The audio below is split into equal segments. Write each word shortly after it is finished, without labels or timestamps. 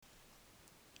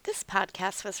This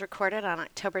podcast was recorded on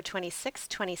October 26,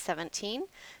 2017.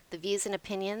 The views and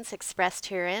opinions expressed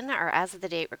herein are as of the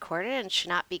date recorded and should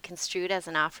not be construed as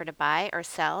an offer to buy or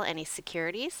sell any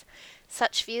securities.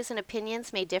 Such views and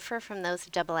opinions may differ from those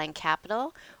of DoubleLine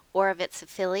Capital or of its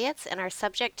affiliates and are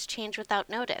subject to change without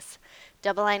notice.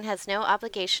 DoubleLine has no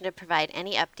obligation to provide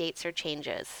any updates or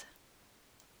changes.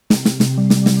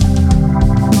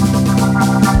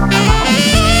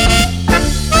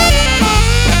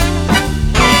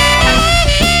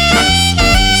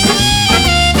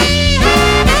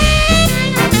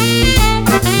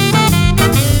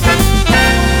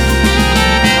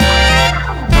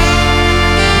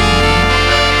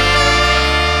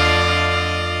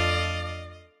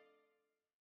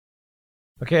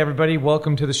 Okay, everybody,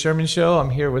 welcome to the Sherman Show.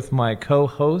 I'm here with my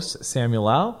co-host, Samuel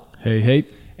Lau. Hey.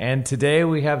 And today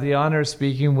we have the honor of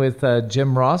speaking with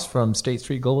Jim Ross from State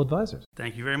Street Global Advisors.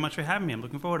 Thank you very much for having me. I'm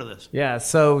looking forward to this. Yeah,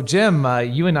 so Jim,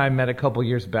 you and I met a couple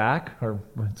years back, or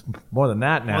it's more than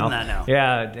that now. More than that now.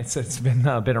 Yeah, it's been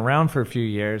around for a few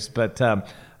years, but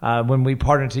when we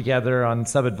partnered together on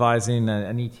sub-advising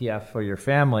an ETF for your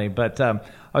family. But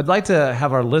I'd like to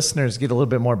have our listeners get a little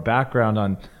bit more background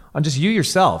on just you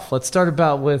yourself. Let's start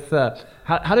about with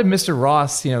how did Mr.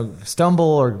 Ross, stumble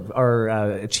or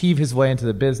achieve his way into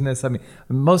the business? I mean,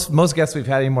 most guests we've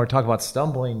had anymore talk about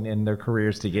stumbling in their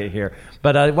careers to get here.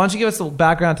 But why don't you give us a little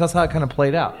background, tell us how it kind of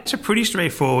played out? It's a pretty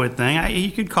straightforward thing.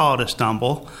 You could call it a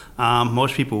stumble.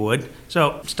 Most people would.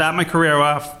 So start my career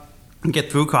off, get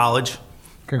through college.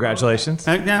 Congratulations.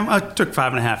 It took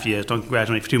 5.5 years. Don't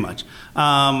congratulate me for too much.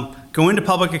 Go into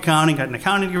public accounting, got an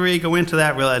accounting degree, go into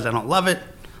that, realize I don't love it.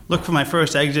 Look for my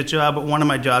first exit job, but one of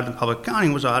my jobs in public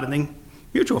accounting was auditing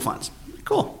mutual funds.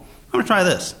 Cool. I'm going to try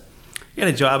this. Get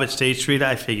a job at State Street.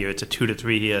 I figure it's a 2 to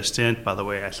 3 year stint. By the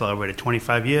way, I celebrated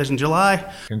 25 years in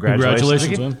July.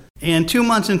 Congratulations. Man. And 2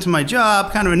 months into my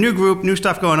job, kind of a new group, new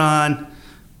stuff going on,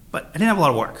 but I didn't have a lot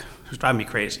of work. It was driving me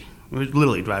crazy. It was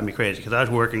literally driving me crazy because I was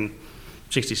working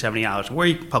 60, 70 hours a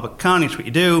week. Public accounting is what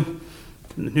you do.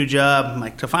 New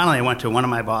job. So finally I went to one of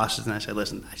my bosses and I said,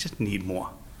 listen, I just need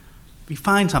more. If you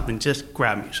find something, just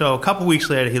grab me. So a couple weeks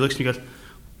later, he looks at me and goes,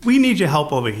 we need your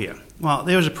help over here. Well,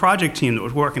 there was a project team that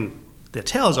was working their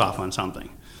tails off on something.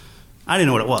 I didn't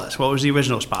know what it was. What was the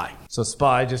original SPY? So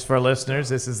SPY, just for our listeners,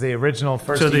 this is the original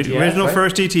first ETF, the original right?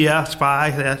 first ETF,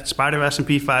 SPY, Spider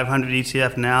S&P 500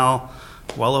 ETF, now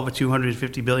well over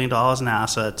 $250 billion in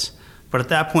assets. But at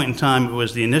that point in time, it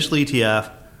was the initial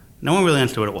ETF. No one really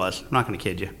understood what it was. I'm not going to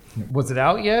kid you. Was it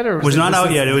out yet? Or it was not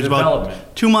out yet. It was development?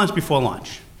 About 2 months before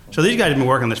launch. So these guys have been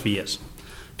working on this for years.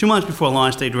 2 months before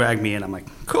launch, they dragged me in. I'm like,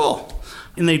 cool.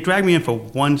 And they dragged me in for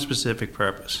one specific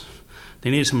purpose. They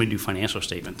needed somebody to do financial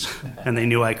statements. And they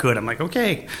knew I could. I'm like,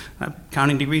 okay,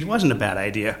 accounting degrees wasn't a bad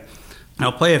idea.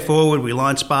 Now, play it forward. We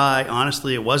launched SPY.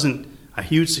 Honestly, it wasn't a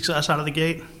huge success out of the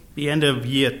gate. The end of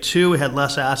year 2, we had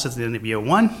less assets than the end of year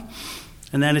 1.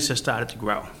 And then it just started to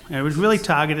grow. And it was really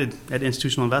targeted at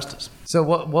institutional investors. So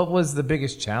what was the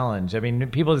biggest challenge? I mean,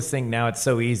 people just think now it's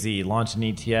so easy. Launch an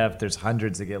ETF, there's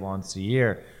hundreds that get launched a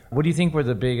year. What do you think were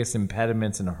the biggest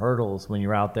impediments and hurdles when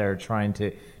you're out there trying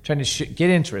to get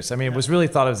interest? I mean, it was really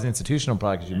thought of as an institutional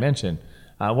product, as you mentioned.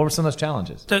 What were some of those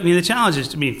challenges? So, the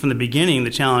challenges, from the beginning, the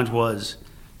challenge was,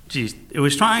 it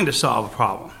was trying to solve a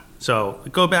problem. So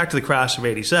go back to the crash of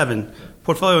 87,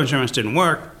 portfolio insurance didn't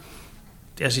work.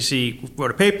 The SEC wrote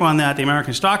a paper on that. The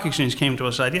American Stock Exchange came to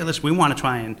us with the idea, listen, we want to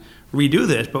try and redo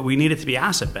this, but we need it to be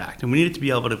asset-backed, and we need it to be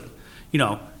able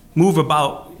to, move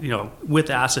about,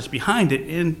 with assets behind it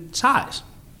in size.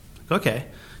 Okay,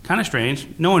 kind of strange.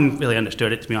 No one really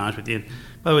understood it, to be honest with you.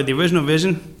 By the way, the original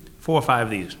vision, 4 or 5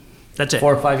 of these. That's it.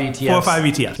 4 or 5 ETFs. 4 or 5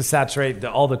 ETFs. To saturate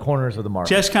all the corners of the market.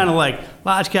 Just kind of like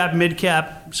large cap, mid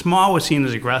cap, small was seen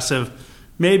as aggressive,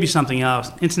 maybe something else.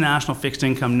 International fixed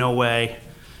income, no way.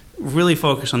 Really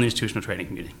focus on the institutional trading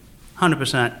community.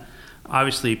 100%.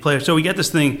 Obviously, players. So we get this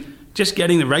thing, just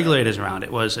getting the regulators around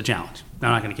it was a challenge.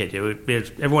 I'm not going to kid you.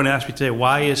 Everyone asked me today,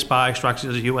 why is SPY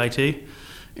structured as a UIT?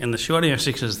 And the short answer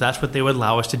is that's what they would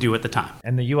allow us to do at the time.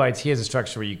 And the UIT is a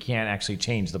structure where you can't actually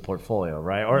change the portfolio,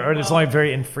 right? Or there's only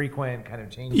very infrequent kind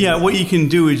of changes? Yeah, what you can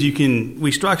do is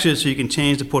we structure it so you can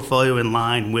change the portfolio in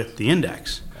line with the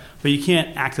index, but you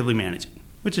can't actively manage it,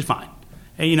 which is fine.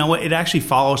 And you know what? It actually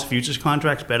follows futures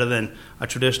contracts better than a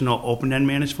traditional open-end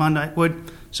managed fund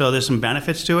would. So there's some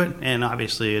benefits to it, and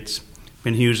obviously it's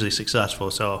been hugely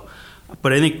successful.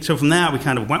 But I think from that we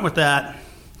kind of went with that,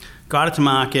 got it to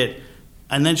market,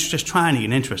 and then just trying to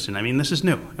get interest in. I mean, this is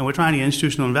new, and we're trying to get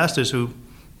institutional investors who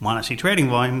want to see trading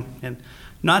volume, and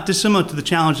not dissimilar to the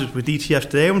challenges with ETFs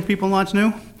today when people launch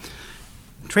new.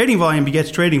 Trading volume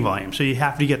begets trading volume, so you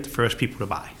have to get the first people to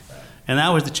buy. And that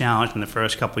was the challenge in the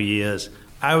first couple of years.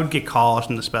 I would get calls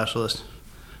from the specialists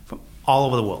from all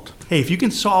over the world. Hey, if you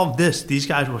can solve this, these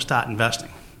guys will start investing.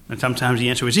 And sometimes the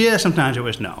answer was yes, sometimes it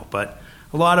was no. But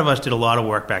a lot of us did a lot of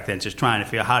work back then just trying to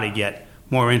figure out how to get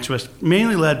more interest,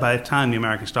 mainly led by the time the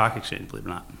American Stock Exchange, believe it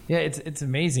or not. Yeah, it's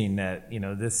amazing that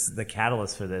the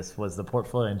catalyst for this was the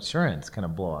portfolio insurance kind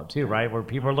of blow up too, right? Where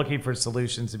people are looking for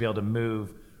solutions to be able to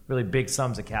move really big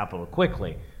sums of capital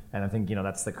quickly. And I think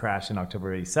that's the crash in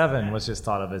October '87 was just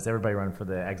thought of as everybody running for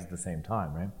the exit at the same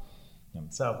time, right?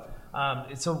 So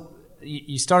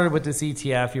you started with this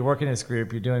ETF. You're working in this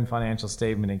group. You're doing financial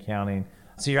statement accounting.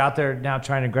 So you're out there now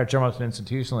trying to drum up some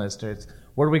institutionalists.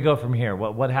 Where do we go from here?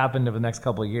 What happened over the next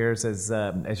couple of years as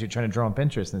you're trying to drum up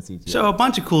interest in this ETF? So a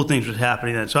bunch of cool things was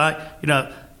happening then. So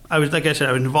I was, like I said,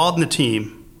 I was involved in the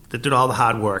team that did all the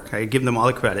hard work. I give them all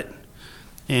the credit.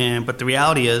 But the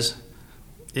reality is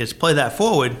play that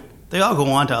forward. They all go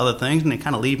on to other things, and they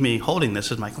kind of leave me holding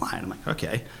this as my client. I'm like,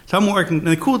 okay. So I'm working. And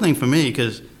the cool thing for me,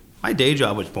 because my day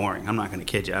job was boring. I'm not going to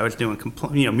kid you. I was doing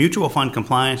mutual fund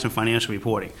compliance and financial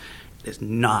reporting. It's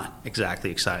not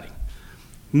exactly exciting.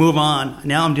 Move on.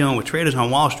 Now I'm dealing with traders on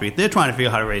Wall Street. They're trying to figure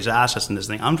out how to raise assets in this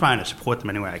thing. I'm trying to support them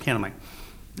any way I can. I'm like,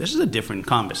 this is a different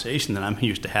conversation than I'm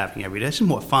used to having every day. This is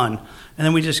more fun. And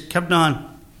then we just kept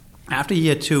on. After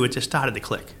year 2, it just started to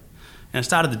click. And it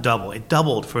started to double. It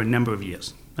doubled for a number of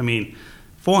years. I mean,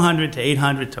 400 to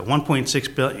 800 to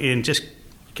 1.6 billion, just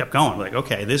kept going. We're like,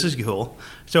 okay, this is cool.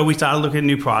 So we started looking at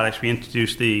new products. We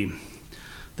introduced the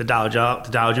Dow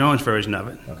Jones version of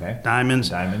it. Okay.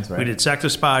 Diamonds, right. We did sector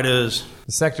spiders.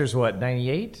 The sector's what,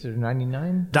 98 or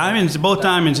 99? Diamonds, both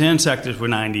diamonds and sectors were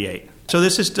 98. So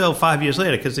this is still 5 years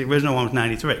later because the original one was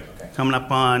 93. Okay. Coming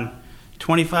up on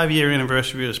 25-year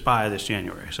anniversary of the SPY this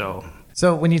January.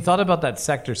 So when you thought about that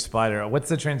sector spider, what's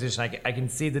the transition? I can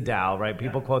see the Dow, right?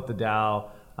 People quote the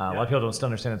Dow. A lot of people don't still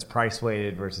understand it's price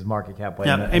weighted versus market cap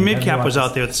weighted. Yeah, and mid cap was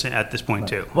out there at this point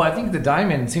too. Well, I think the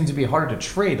diamond seems to be harder to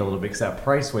trade a little bit because that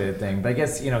price weighted thing. But I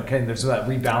guess there's that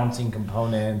rebalancing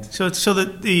component. So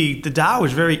the Dow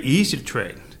is very easy to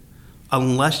trade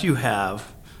unless you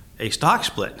have a stock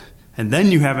split. And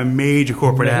then you have a major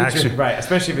corporate action. Right,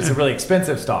 especially if it's a really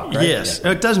expensive stock, right? Yes,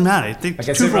 yeah. It doesn't matter. I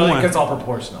guess it's all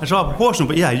proportional. It's all proportional,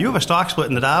 but yeah, you have a stock split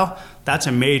in the Dow, that's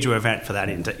a major event for that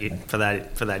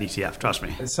ETF, trust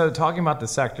me. So talking about the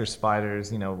sector spiders,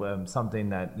 something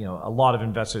that a lot of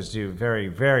investors do, very,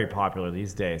 very popular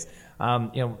these days.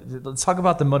 Let's talk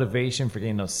about the motivation for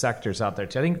getting those sectors out there. I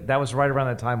think that was right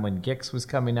around the time when GICS was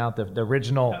coming out, the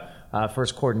original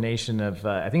first coordination of,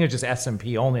 I think it was just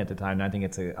S&P only at the time. And I think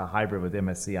it's a hybrid with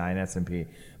MSCI and S&P.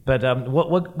 But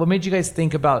what made you guys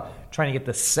think about trying to get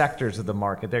the sectors of the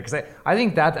market there? Because I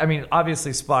think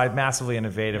obviously SPY, massively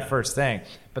innovative, first thing.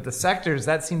 But the sectors,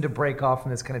 that seemed to break off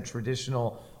from this kind of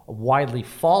traditional, widely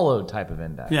followed type of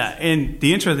index. Yeah, and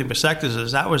the interesting thing for sectors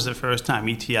is that was the first time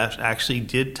ETFs actually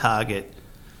did target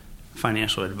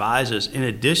financial advisors in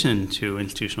addition to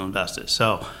institutional investors.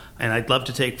 So, and I'd love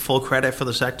to take full credit for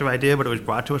the sector idea, but it was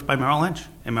brought to us by Merrill Lynch.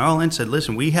 And Merrill Lynch said,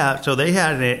 listen, they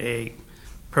had a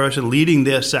person leading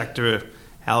their sector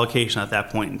allocation at that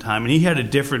point in time, and he had a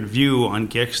different view on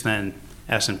GICS than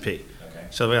S&P. Okay.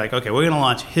 So they're like, okay, we're going to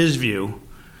launch his view.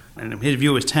 And his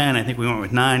view was 10. I think we went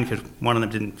with 9 because one of them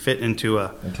didn't fit into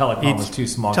a... And telecom was too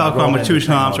small. Telecom was too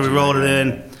small, so we rolled it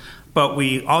in. But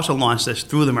we also launched this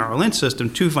through the Merrill Lynch system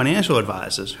to financial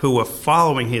advisors who were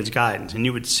following his guidance. And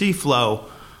you would see flow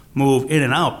move in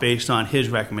and out based on his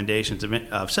recommendations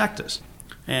of sectors.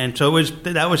 And so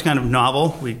that was kind of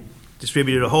novel. We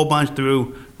distributed a whole bunch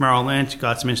through Merrill Lynch,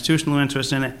 got some institutional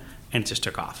interest in it, and it just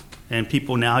took off. And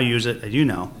people now use it, as you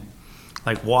know,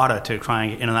 like water to try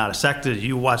and get in and out of sectors.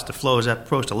 You watch the flows at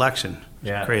post-election.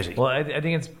 It's crazy. Well, I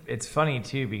think it's funny,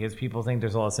 too, because people think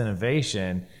there's all this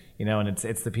innovation, and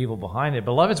it's the people behind it.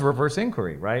 But a lot of it's reverse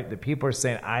inquiry, right? The people are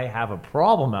saying, I have a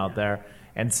problem out there.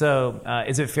 And so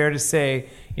is it fair to say,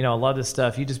 a lot of this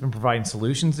stuff, you've just been providing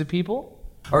solutions to people?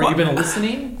 Or you've been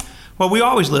listening? Well, we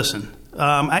always listen.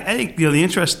 I think, the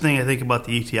interesting thing I think about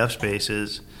the ETF space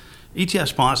is ETF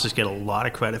sponsors get a lot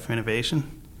of credit for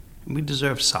innovation, and we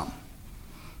deserve some.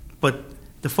 But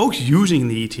the folks using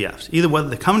the ETFs, either whether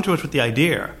they're coming to us with the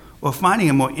idea or finding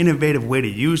a more innovative way to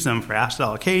use them for asset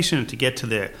allocation, to get to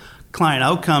their client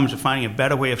outcomes, or finding a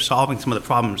better way of solving some of the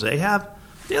problems they have,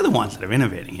 they're the ones that are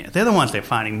innovating here. They're the ones that are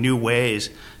finding new ways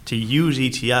to use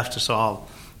ETFs to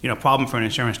solve, a problem for an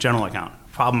insurance general account,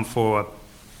 problem for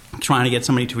trying to get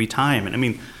somebody to retirement. I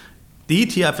mean, the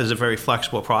ETF is a very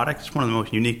flexible product. It's one of the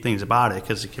most unique things about it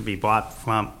because it can be bought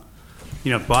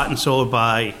and sold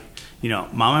by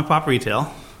mom and pop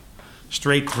retail,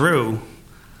 straight through,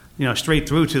 straight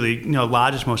through to the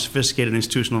largest, most sophisticated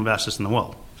institutional investors in the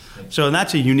world. So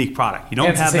that's a unique product. You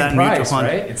don't have that in mutual funds.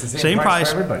 Right? It's the same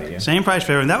price for everybody. Yeah. Same price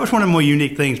for everyone. That was one of the more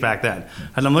unique things back then.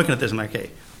 And I'm looking at this, I'm like,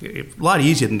 hey, a lot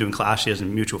easier than doing class shares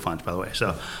and mutual funds, by the way.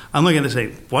 So I'm looking at this,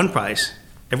 saying one price,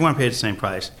 everyone pays the same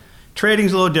price.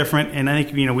 Trading's a little different, and I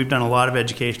think we've done a lot of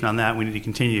education on that. We need to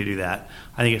continue to do that.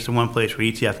 I think it's the one place where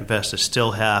ETF investors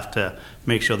still have to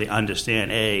make sure they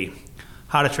understand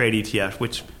how to trade ETFs,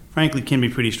 which frankly can be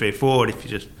pretty straightforward if you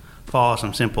just follow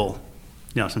some simple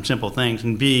things,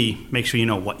 and B, make sure you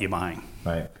know what you're buying.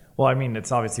 Right. Well, I mean,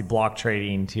 it's obviously block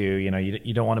trading too.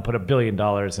 You don't want to put $1 billion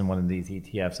in one of these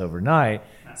ETFs overnight.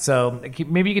 So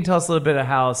maybe you can tell us a little bit of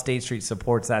how State Street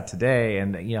supports that today,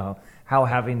 and how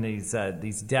having these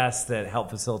desks that help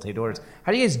facilitate orders.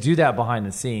 How do you guys do that behind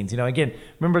the scenes? Again,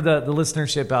 remember the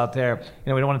listenership out there.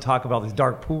 We don't want to talk about these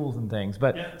dark pools and things,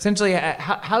 but essentially,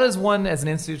 how does one as an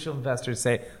institutional investor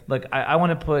say, look, I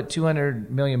want to put $200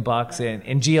 million in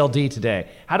GLD today.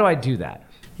 How do I do that?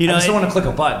 I just don't want to click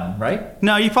a button, right?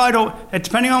 No, you probably don't.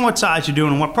 Depending on what size you're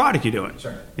doing and what product you're doing.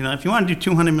 Sure. If you want to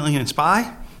do $200 million in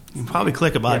SPY, you can probably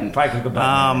click a button. Yeah, probably click a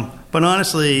button. But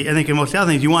honestly, I think in most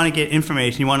other things, you want to get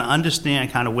information. You want to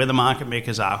understand kind of where the market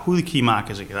makers are, who the key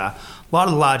market makers are. A lot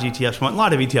of the large ETFs, a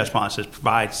lot of ETF sponsors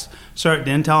provide certain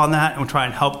intel on that, and we'll try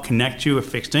and help connect you with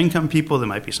fixed income people. There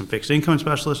might be some fixed income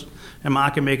specialists and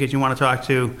market makers you want to talk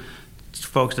to,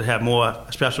 folks that have more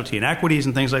specialty in equities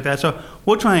and things like that. So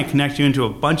we'll try and connect you into a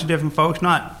bunch of different folks,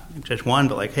 not just one,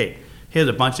 but like, hey, here's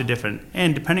a bunch of different,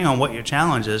 and depending on what your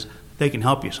challenge is, they can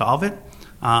help you solve it.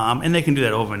 And they can do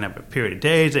that over a period of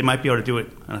days. They might be able to do it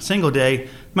on a single day.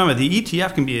 Remember, the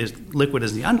ETF can be as liquid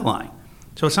as the underlying.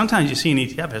 So sometimes you see an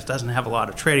ETF that doesn't have a lot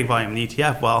of trading volume in the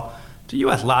ETF. Well, the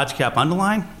U.S. large cap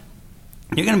underlying,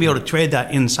 you're going to be able to trade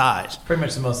that in size. Pretty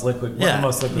much the most liquid. Yeah. The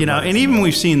most liquid and even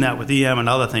we've seen that with EM and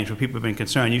other things where people have been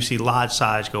concerned. You see large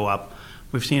size go up.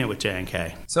 We've seen it with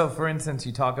J&K. So, for instance,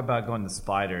 you talk about going to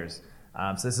spiders.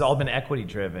 So this has all been equity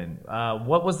driven.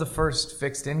 What was the first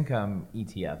fixed income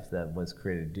ETF that was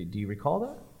created? Do you recall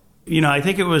that? I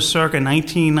think it was circa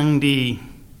 1990.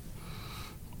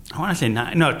 I want to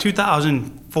say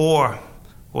 2004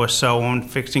 or so when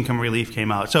fixed income relief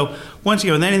came out. So once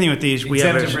again, with anything with these, we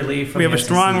have a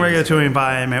strong regulatory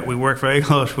environment. We work very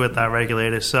close with our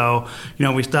regulators. So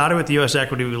we started with the U.S.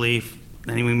 equity relief,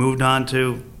 then we moved on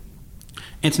to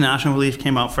international relief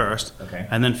came out first,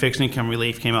 and then fixed income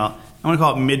relief came out. I want to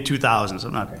call it mid-2000s.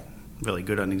 I'm not really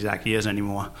good on exact years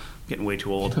anymore. I'm getting way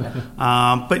too old.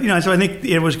 But so I think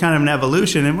it was kind of an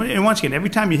evolution. And once again,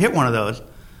 every time you hit one of those,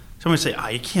 someone would say,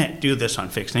 you can't do this on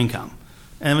fixed income.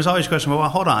 And it was always a question, well,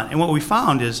 hold on. And what we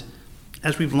found is,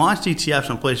 as we've launched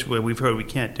ETFs in places where we've heard we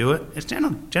can't do it, it's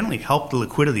generally helped the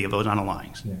liquidity of those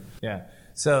underlyings. Yeah.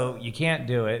 So you can't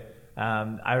do it.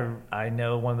 I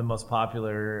know one of the most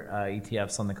popular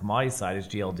ETFs on the commodity side is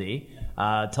GLD.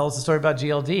 Tell us the story about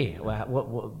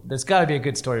GLD. There's got to be a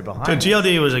good story behind it. So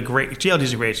GLD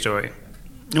is a great story.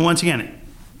 And once again,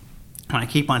 I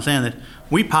keep on saying that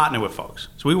we partner with folks.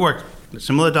 So we work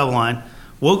similar to DoubleLine.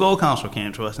 We'll Gold Council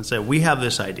came to us and said, we have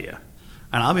this idea.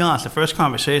 And I'll be honest, the first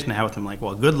conversation I had with them, like,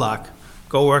 well, good luck.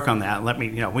 Go work on that. Let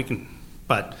me, we can.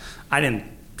 But I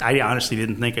honestly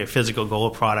didn't think a physical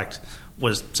gold product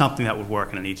was something that would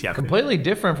work in an ETF. Completely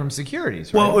different from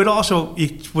securities, right? Well,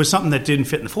 it was something that didn't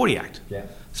fit in the 40 Act. Yeah.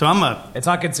 So it's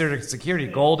not considered a security.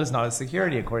 Gold is not a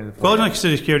security according to the 40 Act. Gold is not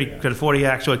considered a security according to the 40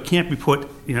 Act, so it can't be put,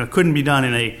 it couldn't be done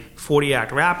in a 40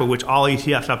 Act wrapper, which all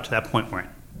ETFs up to that point were in.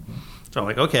 So I'm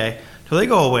like, okay. So they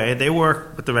go away, they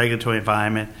work with the regulatory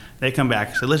environment, they come back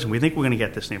and say, listen, we think we're going to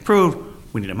get this thing approved,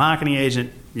 we need a marketing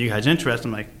agent, you guys interested?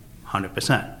 I'm like,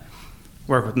 100%.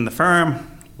 Work within the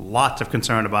firm, lots of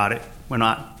concern about it. We're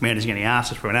not managing any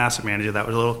assets for an asset manager. That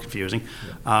was a little confusing.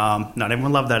 Not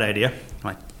everyone loved that idea.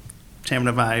 My chairman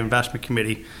of my investment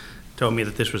committee told me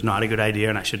that this was not a good idea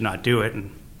and I should not do it.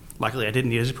 And luckily, I didn't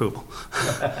need his approval.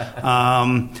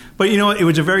 But it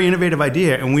was a very innovative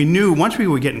idea. And we knew once we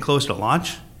were getting close to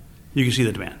launch, you could see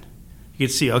the demand. You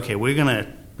could see, okay, we're going to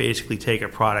basically take a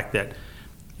product that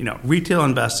retail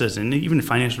investors and even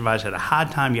financial advisors had a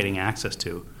hard time getting access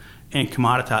to, and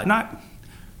commoditize, not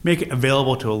make it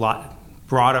available to a lot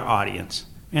broader audience.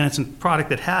 And it's a product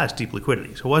that has deep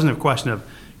liquidity. So it wasn't a question of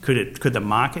could the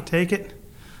market take it?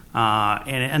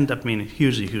 And it ended up being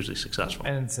hugely, hugely successful.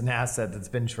 And it's an asset that's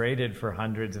been traded for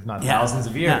hundreds, if not thousands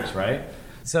of years, right?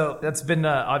 So that's been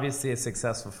obviously a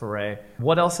successful foray.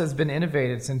 What else has been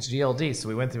innovated since GLD? So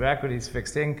we went through equities,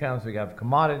 fixed incomes, we got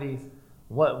commodities.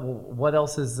 What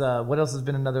else has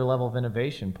been another level of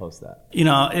innovation post that?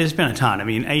 It's been a ton. I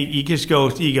mean, you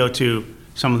go to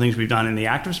some of the things we've done in the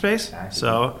active space.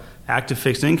 So active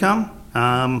fixed income,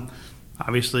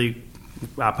 Obviously,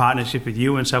 our partnership with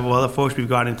you and several other folks, we've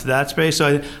got into that space.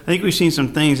 So I think we've seen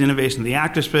some things, innovation in the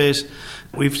active space.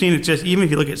 We've seen it just, even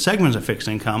if you look at segments of fixed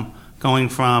income, going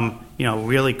from,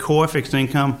 really core fixed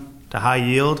income to high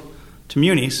yield to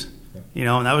munis.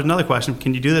 And that was another question.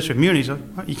 Can you do this with munis?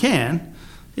 You can.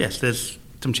 Yes, there's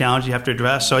some challenges you have to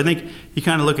address. So I think you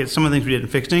kind of look at some of the things we did in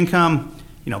fixed income,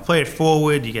 play it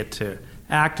forward, you get to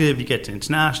active, you get to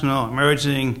international,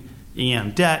 emerging,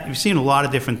 EM debt. You've seen a lot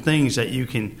of different things that you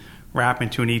can wrap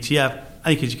into an ETF.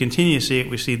 I think as you continue to see it,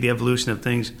 we see the evolution of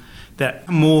things that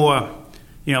more,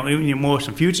 more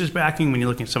some futures backing when you're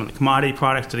looking at some of the commodity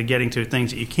products that are getting to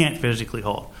things that you can't physically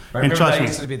hold. Right. And trust me,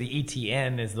 used to be the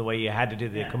ETN is the way you had to do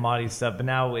the commodity stuff, but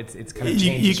now it's kind of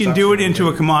changed. You can do it into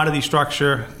a commodity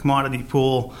structure, commodity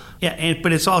pool. Yeah,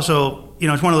 but it's also,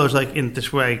 it's one of those, like, in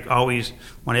this way, I always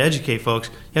want to educate folks.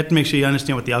 You have to make sure you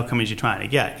understand what the outcome is you're trying to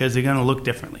get, because they're going to look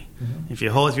differently. Mm-hmm. If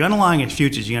you're underlying in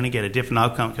futures, you're going to get a different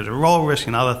outcome because of roll risk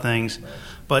and other things. Right.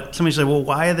 But somebody said, well,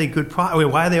 why are they good?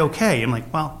 Why are they okay? I'm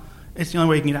like, well, it's the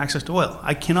only way you can get access to oil.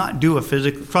 I cannot do a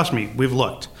physical. Trust me, we've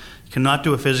looked. You cannot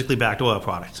do a physically backed oil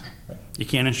product. You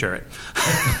can't insure it.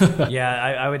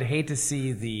 Yeah, I would hate to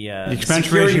see the expense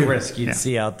security ratio risk you'd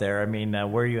see out there. I mean,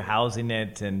 where are you housing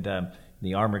it, and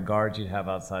the armored guards you'd have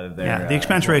outside of there. Yeah, the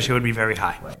expense ratio would be very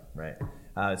high. Right.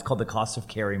 It's called the cost of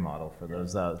carry model for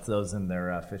those in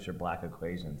their Fisher-Black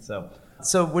equation. So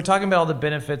we're talking about all the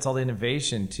benefits, all the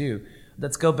innovation too.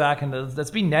 Let's go back and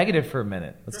let's be negative for a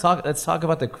minute. Let's talk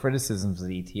about the criticisms of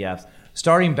the ETFs.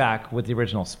 Starting back with the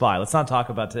original SPY. Let's not talk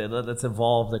about it. Let's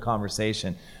evolve the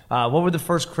conversation. What were the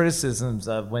first criticisms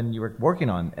of when you were working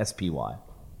on SPY?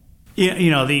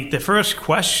 Yeah, the first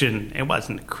question, it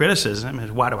wasn't criticism, is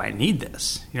why do I need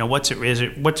this? What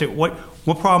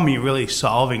problem are you really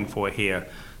solving for here?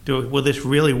 Will this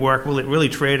really work? Will it really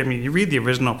trade? I mean, you read the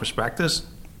original prospectus,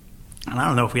 and I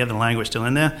don't know if we have the language still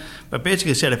in there, but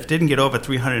basically said if it didn't get over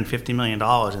 $350 million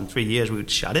in 3 years, we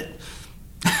would shut it.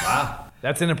 Wow.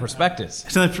 That's in the prospectus.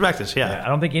 It's in the prospectus, yeah. I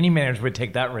don't think any manager would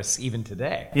take that risk even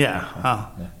today. Yeah.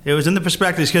 It was in the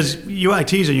prospectus because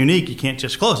UITs are unique. You can't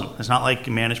just close them. It's not like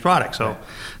a managed product. So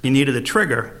you needed a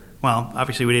trigger. Well,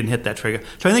 obviously we didn't hit that trigger.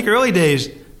 So I think early days,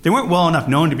 they weren't well enough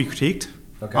known to be critiqued,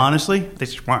 honestly. They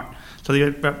just weren't. So a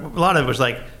lot of it was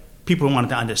like people wanted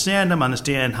to understand them,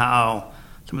 understand how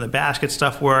some of the basket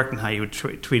stuff worked and how you would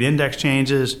treat index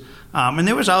changes. And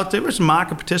there was some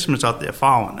market participants out there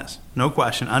following this, no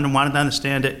question. Wanted to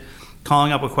understand it,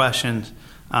 calling up with questions.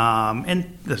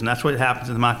 And listen, that's what happens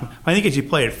in the market. I think as you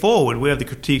play it forward, where the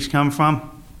critiques come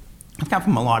from, they come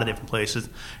from a lot of different places.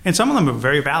 And some of them are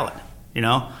very valid.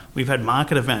 We've had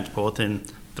market events, both in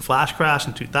the flash crash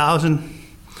in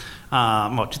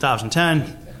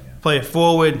 2010, play it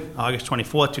forward, August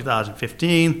 24th,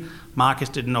 2015.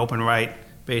 Markets didn't open right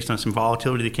based on some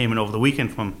volatility that came in over the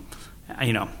weekend from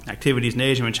activities in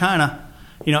Asia and China.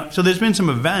 So there's been some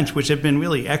events which have been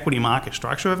really equity market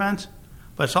structure events,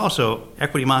 but it's also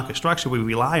equity market structure we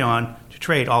rely on to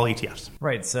trade all ETFs.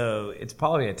 Right, so it's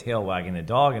probably a tail wagging the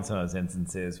dog in some of those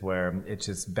instances where it's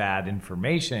just bad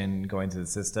information going to the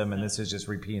system, and this is just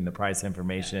repeating the price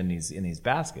information in these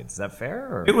baskets. Is that fair?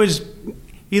 Or? It was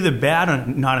either bad or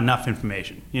not enough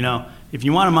information. If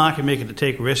you want a market maker to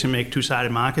take risks and make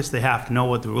two-sided markets, they have to know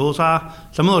what the rules are.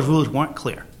 Some of those rules weren't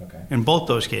clear in both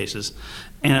those cases.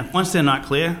 And once they're not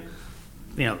clear,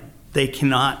 they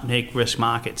cannot make risk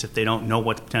markets if they don't know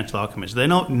what the potential outcome is. If they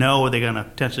don't know they're going to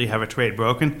potentially have a trade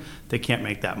broken, they can't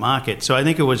make that market. So I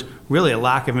think it was really a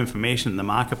lack of information in the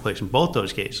marketplace in both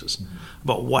those cases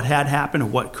about what had happened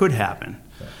and what could happen,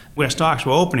 where stocks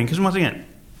were opening. Because once again,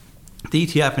 the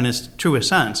ETF in its truest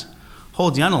sense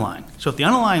holds the underlying. So if the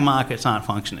underlying markets aren't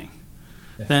functioning,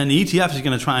 then the ETF is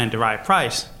going to try and derive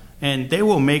price, and they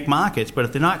will make markets, but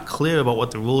if they're not clear about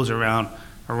what the rules around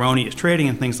erroneous trading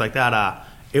and things like that are,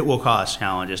 it will cause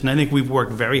challenges. And I think we've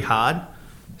worked very hard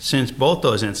since both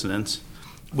those incidents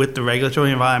with the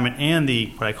regulatory environment and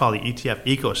what I call the ETF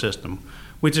ecosystem,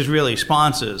 which is really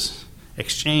sponsors,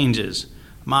 exchanges,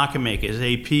 market makers,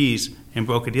 APs, and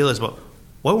broker-dealers about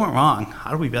what went wrong,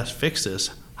 how do we best fix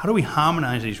this, how do we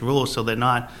harmonize these rules so they're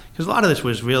not, because a lot of this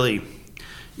was really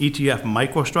ETF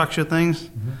microstructure things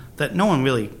that no one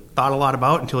really thought a lot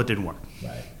about until it didn't work.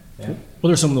 Right. Yeah.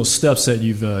 What are some of those steps that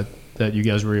you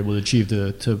guys were able to achieve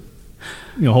to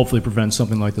hopefully prevent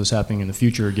something like this happening in the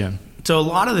future again? So a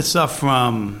lot of the stuff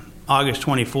from August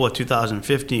 24,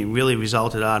 2015 really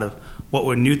resulted out of what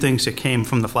were new things that came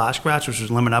from the flash crash, which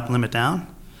was limit up, limit down.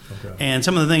 Okay. And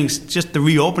some of the things, just the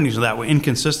reopenings of that were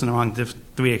inconsistent among the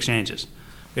three exchanges.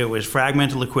 It was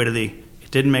fragmented liquidity. It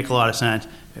didn't make a lot of sense.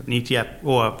 If an ETF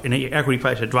or an equity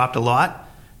price had dropped a lot,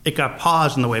 it got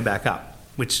paused on the way back up,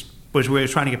 which was where it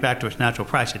was trying to get back to its natural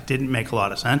price. It didn't make a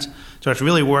lot of sense. So it's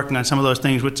really working on some of those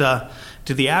things, which to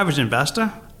the average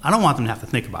investor, I don't want them to have to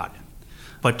think about it.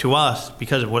 But to us,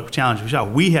 because of what challenge we saw,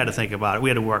 we had to think about it. We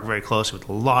had to work very closely with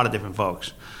a lot of different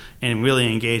folks and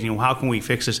really engaging, how can we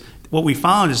fix this? What we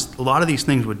found is a lot of these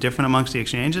things were different amongst the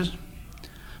exchanges,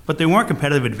 but they weren't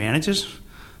competitive advantages.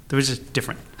 They were just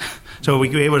different. So we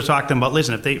were able to talk to them about,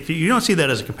 listen, if you don't see that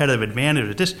as a competitive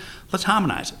advantage, let's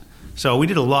harmonize it. So we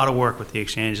did a lot of work with the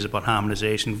exchanges about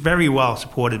harmonization, very well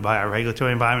supported by our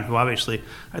regulatory environment, who obviously,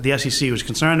 the SEC was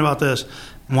concerned about this,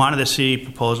 wanted to see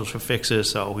proposals for fixes,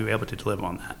 so we were able to deliver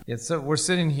on that. Yeah, so we're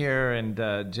sitting here, and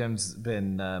Jim's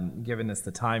been giving us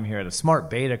the time here at a Smart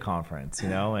Beta conference,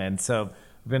 and so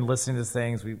we've been listening to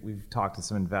things. We've talked to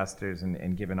some investors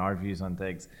and given our views on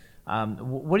things.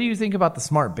 What do you think about the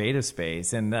Smart Beta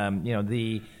space and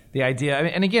the idea? I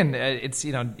mean, and again, it's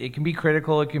it can be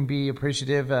critical, it can be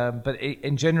appreciative, but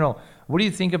in general, what do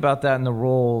you think about that and the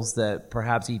roles that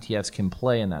perhaps ETFs can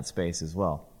play in that space as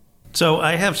well? So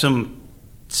I have some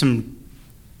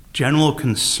general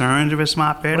concerns with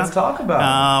Smart Beta. Let's talk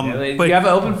about it. You have an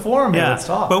open forum here. Let's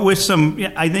talk. But with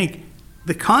I think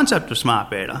the concept of Smart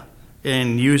Beta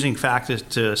and using factors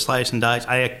to slice and dice,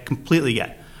 I completely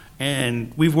get.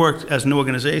 And we've worked as an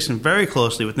organization very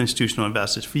closely with institutional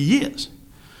investors for years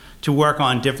to work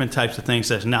on different types of things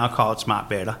that's now called Smart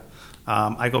Beta.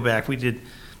 I go back, we did,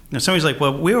 somebody's like,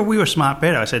 well, we were Smart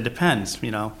Beta. I said, depends,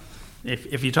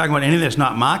 If you're talking about anything that's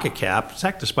not market cap,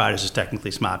 sector spiders is technically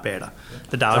Smart Beta.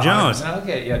 The Dow Jones.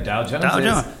 Okay, yeah, Dow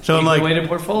Jones. So I'm like,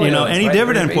 portfolio, any right?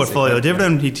 dividend Very portfolio, basic,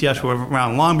 dividend ETFs were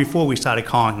around long before we started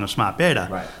calling them Smart Beta.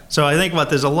 Right. So I think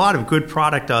there's a lot of good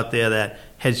product out there that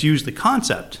has used the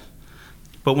concept.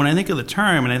 But when I think of the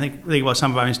term, and I think about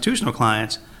some of our institutional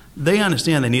clients, they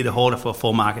understand they need to hold it for a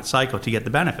full market cycle to get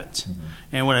the benefits. Mm-hmm.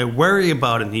 And what I worry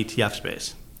about in the ETF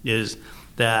space is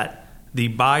that the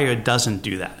buyer doesn't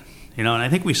do that. And I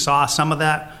think we saw some of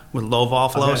that with low vol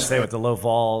flows. I was going to say with the low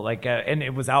vol, and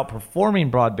it was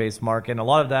outperforming broad-based market. And a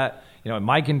lot of that,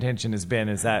 my contention has been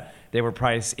is that they were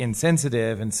price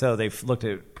insensitive, and so they've looked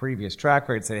at previous track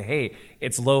records and say, hey,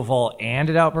 it's low vol and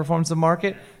it outperforms the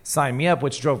market. Sign me up,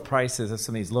 which drove prices of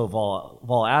some of these low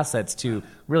vol assets to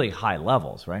really high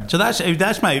levels, right? So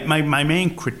that's my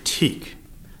main critique.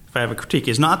 If I have a critique,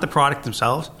 is not the product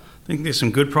themselves. I think there's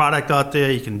some good product out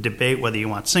there. You can debate whether you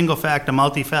want single factor,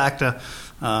 multi-factor.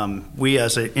 We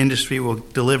as an industry will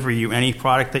deliver you any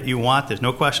product that you want. There's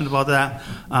no question about that.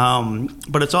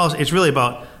 But it's really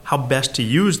about how best to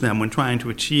use them when trying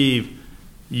to achieve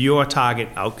your target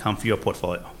outcome for your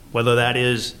portfolio. Whether that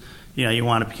is, you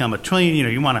want to become a trillion,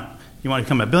 you want to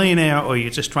become a billionaire, or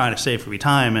you're just trying to save for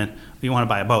retirement, or you want to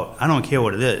buy a boat. I don't care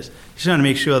what it is. You're just trying to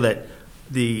make sure that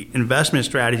the investment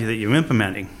strategy that you're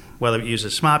implementing, whether it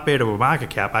uses Smart Beta or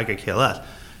market cap, I could care less.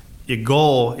 Your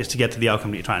goal is to get to the outcome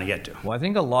that you're trying to get to. Well, I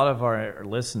think a lot of our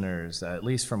listeners, at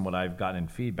least from what I've gotten in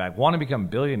feedback, want to become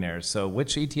billionaires. So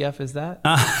which ETF is that?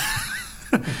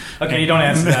 Okay, you don't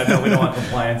answer that. No, we don't want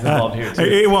compliance involved here, too.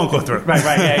 It won't go through. Right,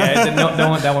 yeah.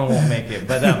 No, that one won't make it.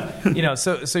 But,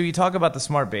 so you talk about the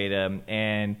Smart Beta,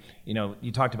 and,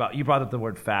 you brought up the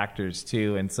word factors,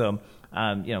 too. And so,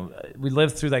 we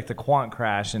lived through the quant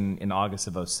crash in August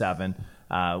of 2007.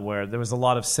 Where there was a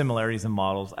lot of similarities in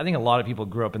models. I think a lot of people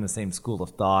grew up in the same school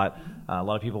of thought. A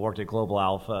lot of people worked at Global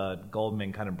Alpha.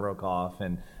 Goldman kind of broke off,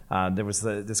 and there was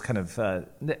this kind of,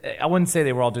 I wouldn't say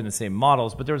they were all doing the same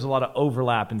models, but there was a lot of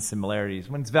overlap and similarities.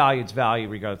 When it's value,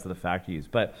 regardless of the factor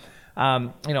used. But,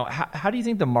 how do you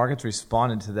think the market's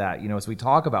responded to that? As we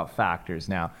talk about factors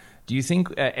now, do you think,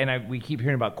 we keep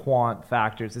hearing about quant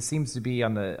factors, it seems to be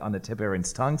on the tip of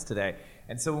everyone's tongues today.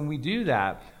 And so when we do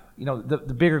that,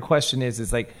 the bigger question is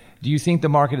do you think the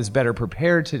market is better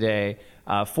prepared today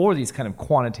for these kind of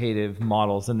quantitative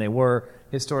models than they were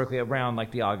historically around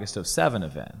the August 2007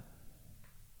 event?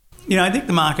 I think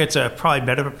the markets are probably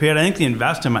better prepared. I think the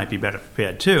investor might be better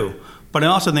prepared too. But I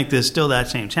also think there's still that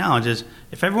same challenge is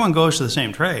if everyone goes to the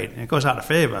same trade and it goes out of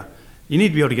favor, you need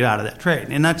to be able to get out of that trade.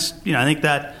 And that's, I think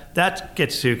that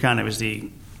gets to kind of is the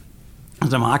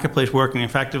marketplace working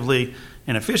effectively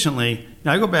and efficiently.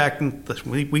 I go back and I've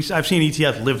seen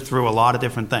ETFs live through a lot of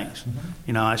different things.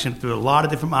 Mm-hmm. I've seen through a lot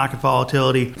of different market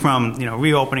volatility from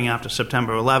reopening after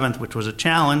September 11th, which was a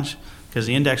challenge because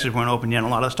the indexes weren't open yet and a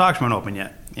lot of the stocks weren't open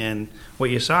yet. And what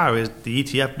you saw is the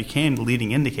ETF became the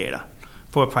leading indicator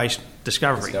for price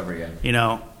discovery.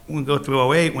 Yeah. We go through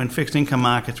 2008 when fixed income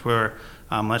markets were,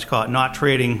 let's call it, not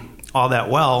trading all that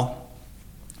well.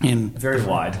 Very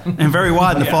wide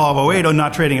in the fall of 2008, or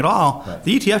not trading at all. Right.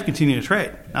 The ETF continued to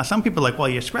trade. Now, some people are like, well,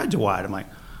 your spreads are wide. I'm like,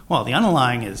 Well, the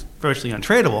underlying is virtually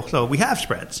untradeable, so we have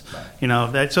spreads.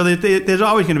 There's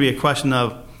always going to be a question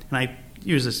of, and I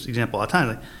use this example all the time.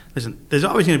 Like, listen, there's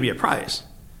always going to be a price.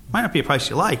 Might not be a price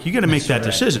you like. You got to make that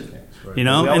decision. Right.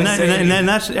 And then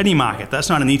that's any market. That's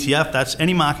not an ETF. That's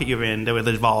any market you're in where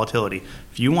there's volatility.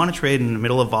 If you want to trade in the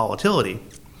middle of volatility,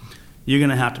 you're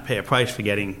going to have to pay a price for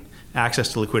getting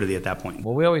access to liquidity at that point.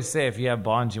 Well, we always say if you have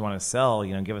bonds you want to sell,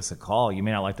 give us a call. You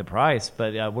may not like the price,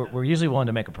 but we're usually willing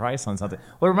to make a price on something.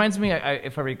 Well, it reminds me,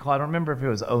 if I recall, I don't remember if it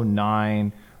was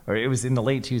 2009 or it was in the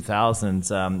late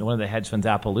 2000s, one of the hedge funds,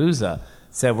 Appaloosa,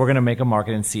 said we're going to make a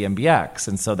market in CMBX.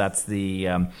 And so that's the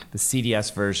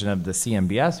CDS version of the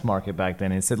CMBS market back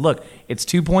then. And it said, look, it's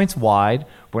 2 points wide.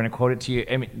 We're going to quote it to you.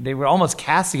 I mean, they were almost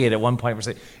castigated at one point for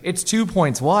saying, it's 2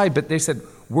 points wide, but they said,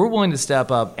 we're willing to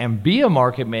step up and be a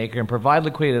market maker and provide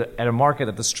liquidity at a market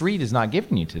that the street is not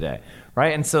giving you today,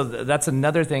 right? And so that's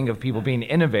another thing of people being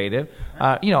innovative.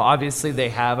 Obviously they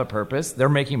have a purpose. They're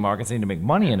making markets. They need to make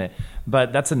money in it.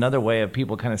 But that's another way of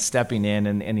people kind of stepping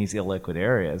in these illiquid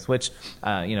areas, which,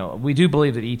 we do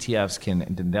believe that ETFs can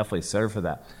definitely serve for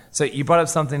that. So you brought up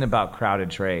something about crowded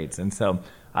trades. And so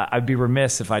I'd be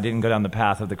remiss if I didn't go down the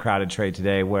path of the crowded trade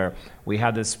today where we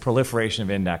have this proliferation of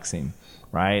indexing.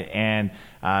 Right, and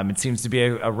it seems to be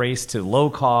a race to low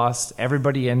cost.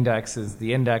 Everybody indexes.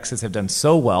 The indexes have done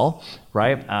so well,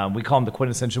 right? We call them the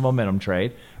quintessential momentum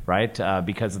trade, right?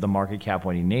 Because of the market cap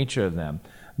weighting nature of them.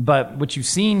 But what you've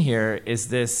seen here is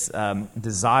this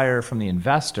desire from the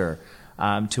investor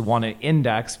to want to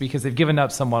index because they've given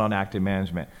up somewhat on active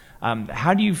management.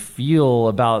 How do you feel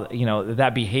about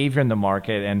that behavior in the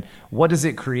market, and what does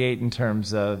it create in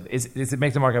terms of does it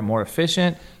make the market more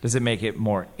efficient? Does it make it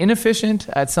more inefficient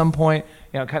at some point?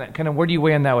 Kind of where do you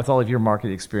weigh in that with all of your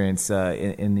market experience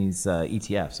in these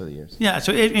ETFs over the years? Yeah,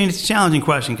 so it's a challenging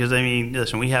question because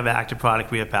listen, we have active product,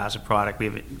 we have passive product, we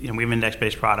have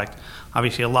index-based product.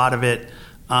 Obviously, a lot of it,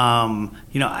 part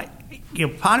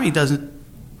of me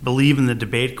doesn't believe in the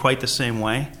debate quite the same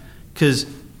way because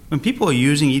when people are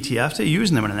using ETFs, they're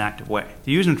using them in an active way.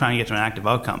 They're using them trying to get to an active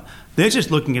outcome. They're just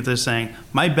looking at this saying,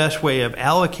 my best way of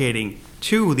allocating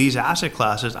to these asset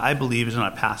classes, I believe, is in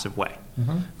a passive way,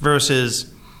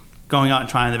 versus going out and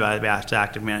trying to buy the best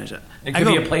active manager. It could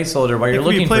be a placeholder while you're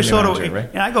looking for a new manager, right?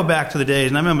 And I go back to the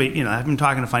days, and I remember, I've been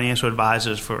talking to financial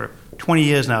advisors for 20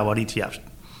 years now about ETFs.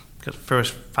 Because the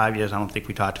first 5 years, I don't think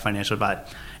we talked to financial advisors.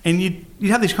 And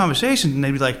you'd have these conversations, and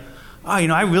they'd be like,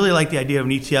 I really like the idea of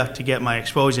an ETF to get my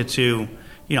exposure to,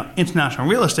 international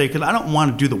real estate because I don't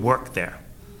want to do the work there.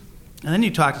 And then you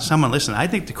talk to someone, listen, I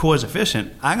think the core is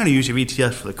efficient. I'm going to use your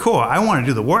ETFs for the core. I want to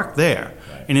do the work there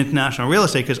in international real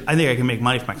estate because I think I can make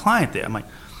money for my client there. I'm like,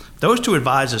 those two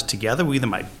advisors together were either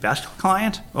my best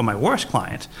client or my worst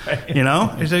client,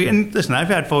 And listen, I've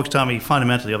had folks tell me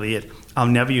fundamentally over the years, I'll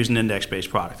never use an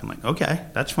index-based product. I'm like, okay,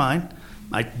 that's fine.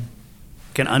 I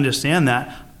can understand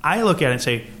that. I look at it and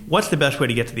say, what's the best way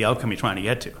to get to the outcome you're trying to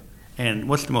get to? And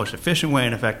what's the most efficient way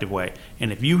and effective way?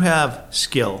 And if you have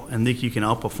skill and think you can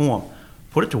outperform,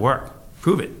 put it to work.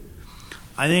 Prove it.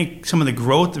 I think some of the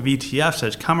growth of ETFs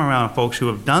has come around folks who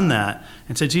have done that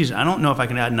and said, geez, I don't know if I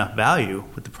can add enough value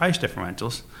with the price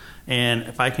differentials. And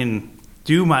if I can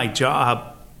do my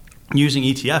job using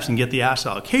ETFs and get the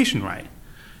asset allocation right,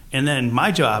 and then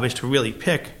my job is to really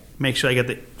make sure I get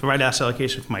the right asset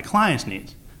allocation for my clients'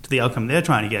 needs, the outcome they're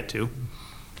trying to get to,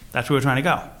 that's where we're trying to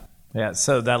go. Yeah,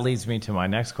 so that leads me to my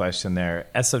next question there,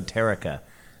 esoterica.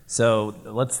 So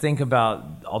let's think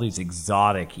about all these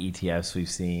exotic ETFs we've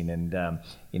seen and,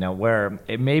 where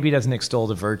it maybe doesn't extol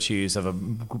the virtues of a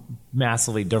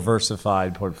massively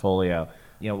diversified portfolio.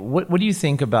 What do you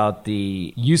think about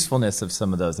the usefulness of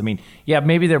some of those?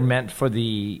 Maybe they're meant for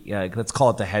the, let's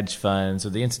call it the hedge funds or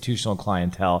the institutional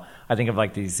clientele. I think of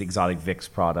like these exotic VIX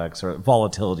products or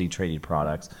volatility traded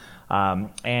products. Falling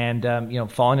in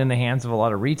the hands of a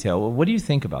lot of retail. What do you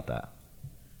think about that?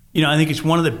 I think it's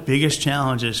one of the biggest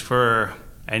challenges for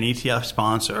an ETF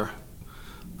sponsor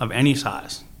of any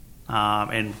size. We have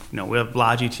a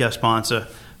large ETF sponsor.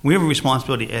 We have a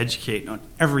responsibility to educate on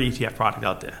every ETF product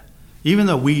out there. Even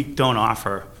though we don't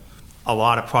offer a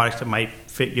lot of products that might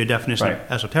fit your definition of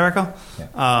esoterica,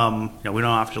 we don't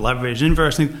offer leveraged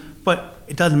inversing, but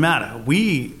it doesn't matter.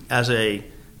 We, as a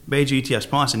major ETF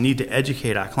sponsor, need to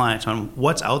educate our clients on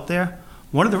what's out there.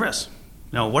 What are the risks?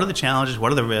 What are the challenges?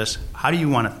 What are the risks? How do you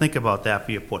want to think about that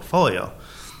for your portfolio?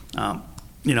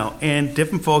 And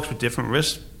different folks with different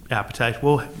risk appetites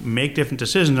will make different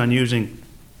decisions on using,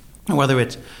 whether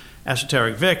it's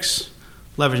esoteric VIX,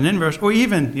 leverage and inverse, or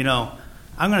even,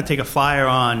 I'm going to take a flyer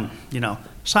on,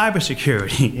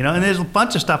 cybersecurity, and there's a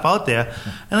bunch of stuff out there.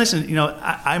 And listen,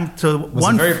 I'm to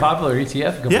one. It's a very popular ETF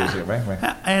a couple years ago,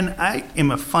 right? And I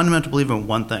am a fundamental believer in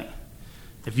one thing.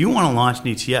 If you want to launch an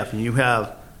ETF and you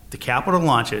have the capital to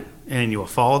launch it and you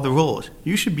follow the rules,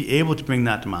 you should be able to bring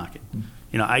that to market.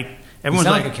 Everyone's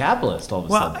like a capitalist all of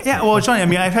a sudden. Yeah, well, it's funny. I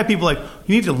mean, I've had people like,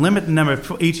 you need to limit the number of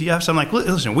ETFs. I'm like,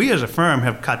 listen, we as a firm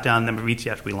have cut down the number of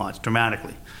ETFs we launched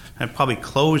dramatically. And probably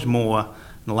closed more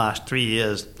in the last 3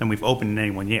 years than we've opened in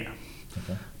any 1 year.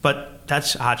 Okay. But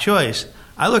that's our choice.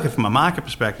 I look at it from a market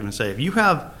perspective and say, if you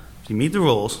meet the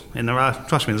rules, and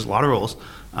trust me, there's a lot of rules.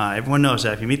 Everyone knows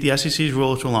that. If you meet the SEC's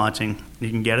rules for launching, you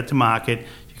can get it to market,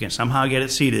 you can somehow get it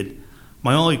seeded.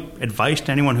 My only advice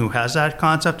to anyone who has that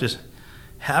concept is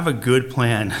have a good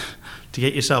plan to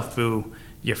get yourself through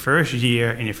your first year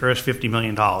and your first $50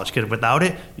 million, because without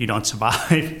it, you don't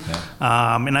survive.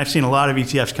 Yeah. And I've seen a lot of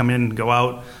ETFs come in and go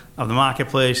out of the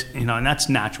marketplace, and that's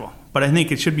natural. But I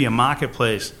think it should be a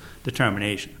marketplace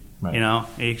determination. Right.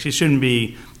 It shouldn't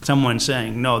be someone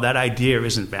saying, no, that idea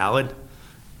isn't valid.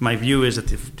 My view is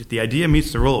that if the idea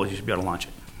meets the rules, you should be able to launch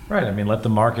it. Right. I mean, let the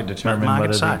market determine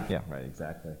whether decide. Yeah, right,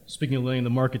 exactly. Speaking of letting the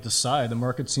market decide, the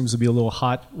market seems to be a little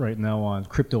hot right now on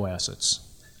crypto assets.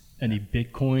 Any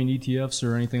Bitcoin ETFs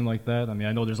or anything like that? I mean,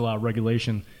 I know there's a lot of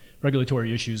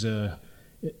regulatory issues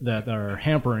that are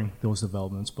hampering those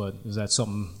developments, but is that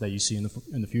something that you see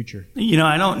in the future?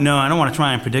 I don't know. I don't want to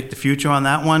try and predict the future on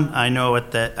that one. I know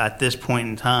at this point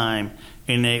in time,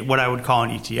 in what I would call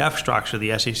an ETF structure,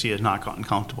 the SEC has not gotten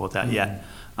comfortable with that yet.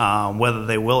 Whether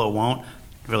they will or won't,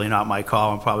 really not my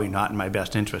call, and probably not in my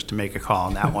best interest to make a call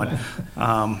on that one.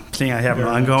 Seeing I have an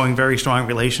ongoing, very strong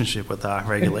relationship with our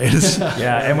regulators.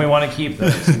 Yeah, and we want to keep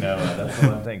those. That's the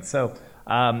one thing. So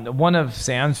one of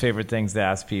Sam's favorite things to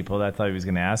ask people that I thought he was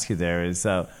going to ask you there is,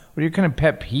 what are your kind of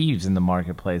pet peeves in the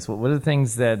marketplace? What are the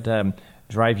things that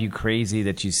drive you crazy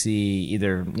that you see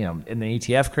either in the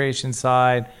ETF creation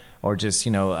side, or just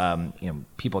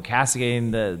people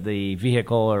castigating the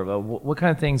vehicle, or what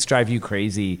kind of things drive you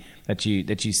crazy that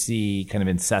you see kind of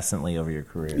incessantly over your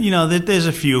career? There's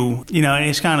a few. And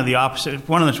it's kind of the opposite.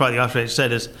 One of them is probably the opposite. I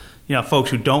said is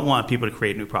folks who don't want people to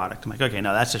create new product. I'm like, okay,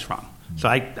 no, that's just wrong. So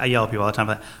I yell at people all the time.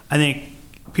 But I think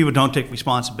people don't take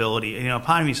responsibility.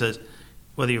 Part of me says,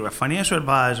 whether you're a financial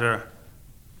advisor,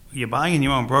 you're buying in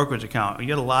your own brokerage account, or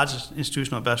you're the largest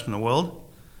institutional investor in the world,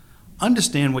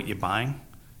 understand what you're buying.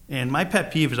 And my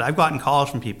pet peeve is I've gotten calls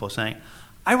from people saying,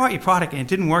 I bought your product and it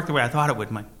didn't work the way I thought it would.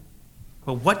 I'm like,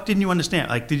 well, what didn't you understand?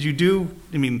 Like, did you do,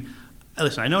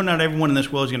 listen, I know not everyone in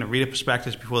this world is going to read a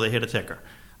prospectus before they hit a ticker.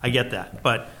 I get that.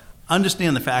 But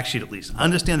understand the fact sheet at least.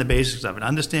 Understand the basics of it.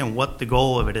 Understand what the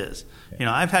goal of it is.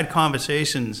 I've had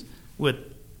conversations with,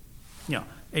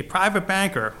 a private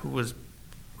banker who was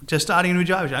just starting a new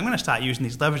job. I'm going to start using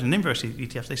these leverage and inverse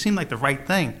ETFs. They seem like the right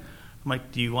thing. I'm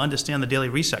like, do you understand the daily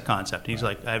reset concept? And he's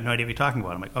like, I have no idea what you're talking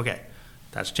about. I'm like, okay,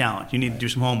 that's a challenge. You need to do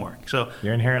some homework. So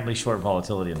you're inherently short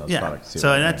volatility in those products too.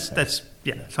 So that's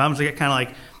So I'm kind of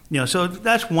like, so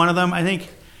that's one of them. I think,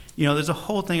 there's a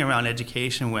whole thing around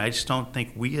education where I just don't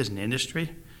think we as an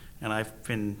industry, and I've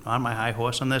been on my high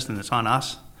horse on this, and it's on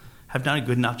us, have done a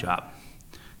good enough job.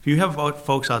 If you have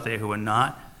folks out there who are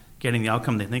not getting the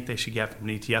outcome they think they should get from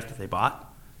an ETF that they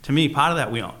bought, to me, part of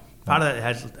that we own. Part of that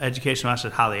has education on us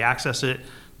is how they access it.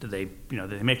 Do they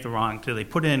make the wrong? Do they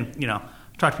put in? I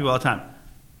talk to people all the time.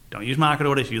 Don't use market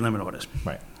orders. Use limit orders.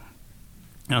 Right.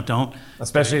 Don't.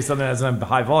 Especially something that's in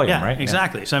high volume, right?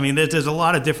 Exactly. Yeah. So there's a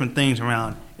lot of different things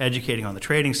around educating on the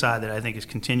trading side that I think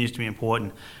continues to be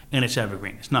important, and it's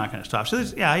evergreen. It's not going to stop. So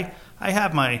I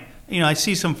have my. I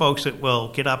see some folks that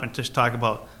will get up and just talk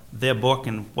about their book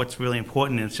and what's really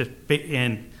important, and it's just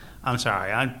and. I'm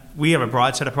sorry. We have a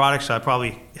broad set of products, so I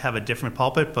probably have a different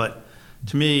pulpit. But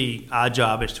to me, our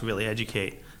job is to really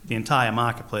educate the entire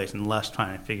marketplace and less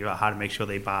trying to figure out how to make sure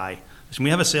they buy. Listen, we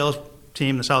have a sales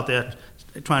team that's out there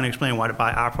trying to explain why to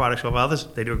buy our products over others.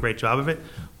 They do a great job of it.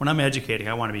 When I'm educating,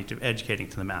 I want to be educating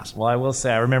to the mass. Well, I will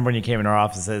say, I remember when you came in our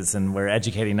offices and were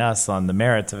educating us on the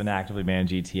merits of an actively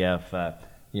managed ETF.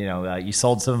 You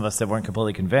sold some of us that weren't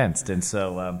completely convinced, and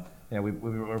so we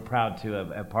were proud to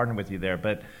have partnered with you there.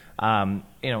 But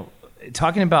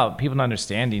talking about people not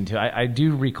understanding too, I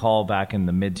do recall back in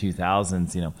the mid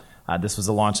 2000s, this was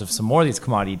the launch of some more of these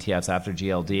commodity ETFs after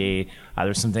GLD.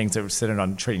 There's some things that were sitting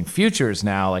on trading futures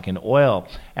now, like in oil.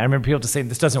 And I remember people just saying,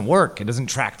 this doesn't work. It doesn't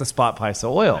track the spot price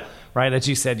of oil, right? As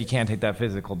you said, you can't take that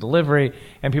physical delivery.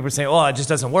 And people are saying, oh, it just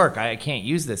doesn't work. I can't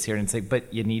use this here. And say,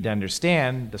 but you need to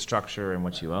understand the structure and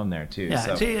what you own there too.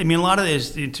 Yeah, so. a lot of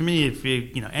this, to me, if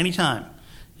anytime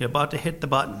you're about to hit the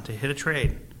button to hit a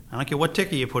trade, I don't care what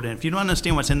ticker you put in. If you don't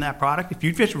understand what's in that product, if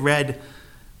you just read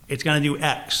it's going to do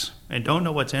X and don't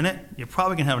know what's in it, you're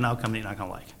probably going to have an outcome that you're not going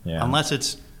to like, unless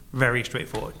it's very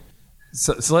straightforward.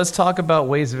 So let's talk about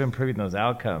ways of improving those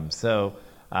outcomes. So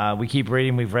we keep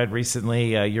reading. We've read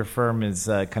recently your firm has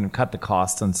kind of cut the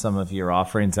cost on some of your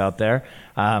offerings out there.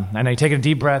 I know you're taking a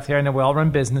deep breath here. I know we all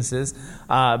run businesses.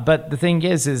 But the thing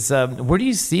is where do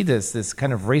you see this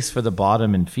kind of race for the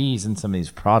bottom in fees in some of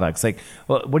these products? Like,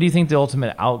 what do you think the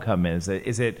ultimate outcome is?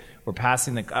 Is it we're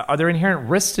passing are there inherent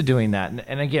risks to doing that?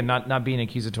 And again, not being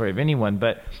accusatory of anyone,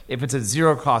 but if it's a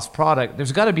zero cost product,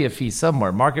 there's got to be a fee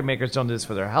somewhere. Market makers don't do this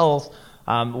for their health.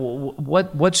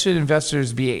 What should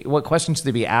investors be? What questions should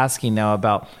they be asking now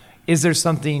about? Is there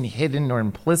something hidden or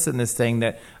implicit in this thing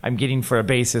that I'm getting for a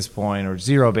basis point or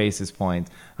 0 basis point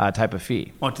type of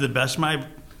fee? Well, to the best of my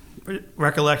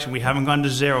recollection, we haven't gone to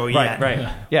 0 yet. Right.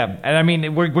 Yeah, and I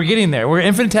mean we're getting there. We're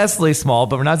infinitesimally small,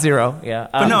 but we're not 0. Yeah,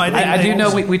 but no, I do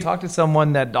know we talked to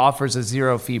someone that offers a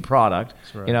 0 fee product.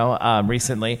 Right.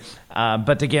 Recently.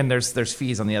 But again, there's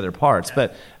fees on the other parts. Yeah.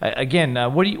 But again,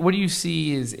 what do you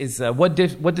see is what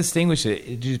distinguishes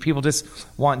it? Do people just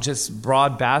want just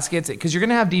broad baskets? Because you're going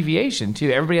to have deviation too.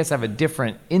 Everybody has to have a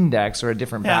different index or a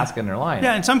different basket in their line.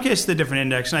 Yeah, in some cases, the different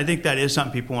index, and I think that is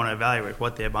something people want to evaluate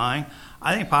what they're buying.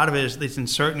 I think part of it is that in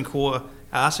certain core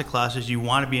asset classes, you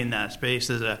want to be in that space.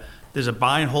 There's a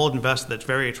buy and hold investor that's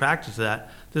very attracted to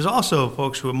that. There's also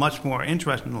folks who are much more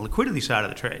interested in the liquidity side of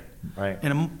the trade, right?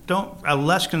 And are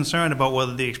less concerned about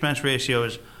whether the expense ratio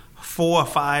is 4,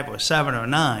 5, or 7, or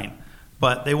 9,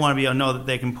 but they want to be able to know that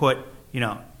they can put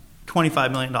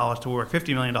 $25 million to work,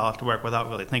 $50 million to work without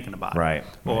really thinking about it,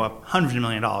 or $100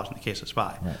 million in the case of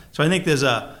SPY. Right. So I think there's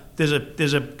a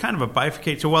kind of a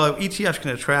bifurcate. So while ETFs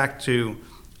can attract to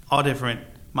all different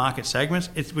market segments,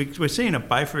 we're seeing a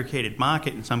bifurcated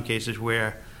market in some cases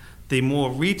where the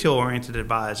more retail-oriented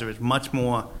advisor is much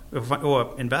more,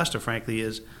 or investor, frankly,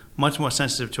 is much more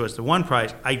sensitive towards the one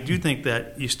price. I do think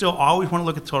that you still always want to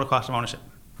look at the total cost of ownership.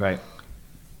 Right.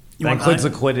 That includes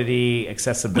liquidity,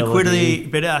 accessibility. Liquidity,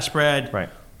 bid-ask spread. Right.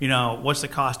 What's the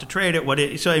cost to trade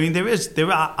it? So I mean, there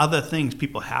are other things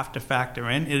people have to factor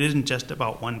in. It isn't just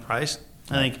about one price.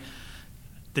 Right. I think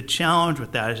the challenge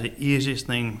with that is the easiest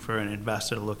thing for an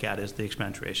investor to look at is the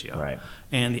expense ratio. Right.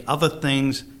 And the other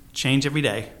things change every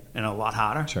day and a lot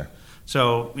harder. Sure.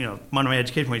 So, one of my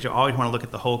education ways, you always want to look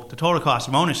at the total cost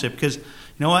of ownership because, you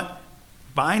know what?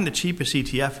 Buying the cheapest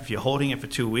ETF, if you're holding it for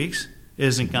 2 weeks,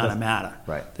 isn't going to matter.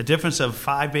 Right. The difference of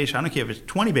 5 basis, I don't care if it's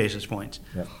 20 basis points.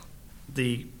 Yep.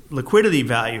 The liquidity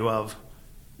value of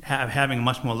having a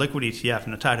much more liquid ETF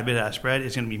and a tighter bid-ask spread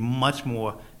is going to be much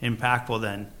more impactful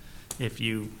than if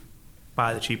you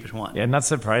buy the cheapest one. Yeah, not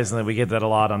surprisingly, we get that a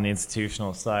lot on the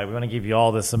institutional side. We want to give you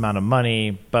all this amount of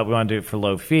money, but we want to do it for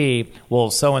low fee.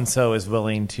 Well, so-and-so is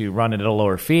willing to run it at a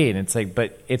lower fee. And it's like,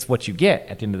 but it's what you get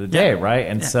at the end of the day, right?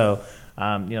 And so,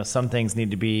 some things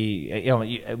need to be,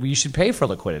 you should pay for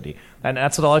liquidity. And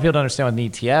that's what a lot of people don't understand with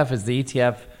an ETF is the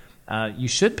ETF, you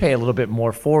should pay a little bit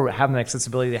more for having the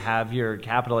accessibility to have your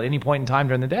capital at any point in time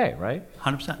during the day, right?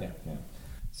 100%. Yeah.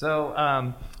 So,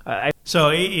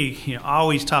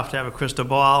 always tough to have a crystal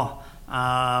ball.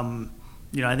 I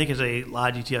think as a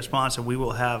large ETF sponsor, we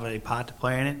will have a part to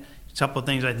play in it. A couple of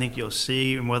things I think you'll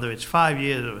see, and whether it's 5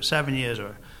 years or 7 years,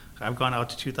 or I've gone out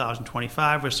to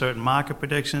 2025 with certain market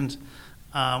predictions.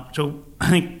 So I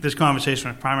think this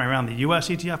conversation is primarily around the U.S.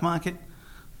 ETF market.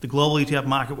 The global ETF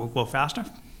market will go faster.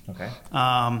 Okay.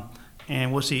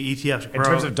 And we'll see ETFs grow. In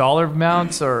terms of dollar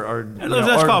amounts or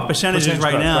let's call it percentages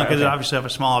right now because it obviously have a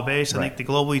smaller base. I Right. think the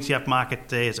global ETF market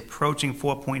today is approaching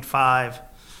 4.5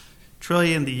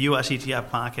 trillion. The U.S.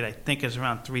 ETF market, I think, is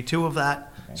around 3.2 of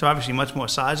that. Okay. So obviously much more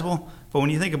sizable. But when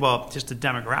you think about just the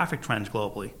demographic trends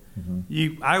globally,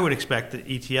 I would expect that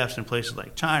ETFs in places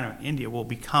like China and India will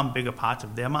become bigger parts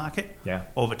of their market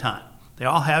over time. They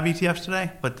all have ETFs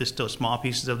today, but there's still small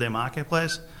pieces of their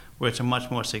marketplace where it's a much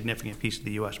more significant piece of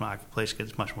the U.S. marketplace because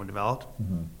it's much more developed.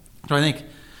 So I think,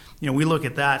 we look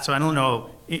at that. So I don't know.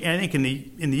 I think in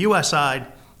the U.S.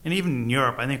 side and even in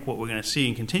Europe, I think what we're going to see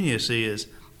and continue to see is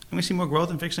I'm going to see more growth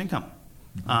in fixed income.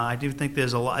 I do think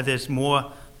there's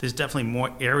there's definitely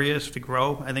more areas to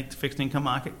grow. I think the fixed income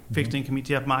market, fixed income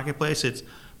ETF marketplace. It's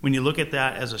when you look at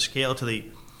that as a scale to the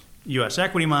U.S.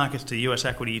 equity markets, to the U.S.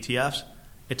 equity ETFs.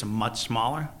 It's much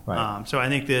smaller. Right. So I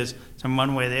think there's some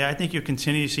runway there. I think you'll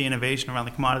continue to see innovation around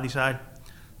the commodity side.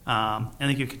 I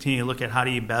think you'll continue to look at how do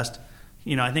you best,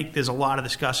 I think there's a lot of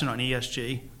discussion on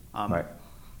ESG. Right.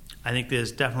 I think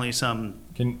there's definitely some...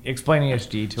 Can you explain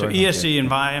ESG to us? ESG,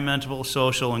 environmental,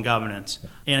 social, and governance.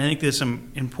 And I think there's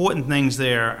some important things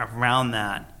there around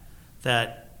that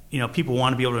people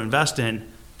want to be able to invest in.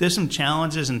 There's some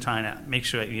challenges in trying to make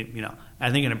sure,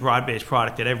 I think in a broad-based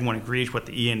product that everyone agrees what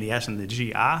the E and the S and the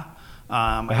G are.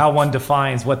 How one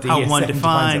defines what the how E one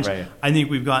defines defines. it, right. I think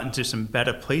we've gotten to some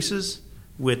better places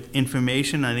with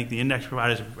information. I think the index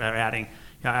providers are adding,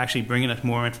 actually bringing us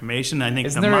more information. I think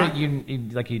Isn't there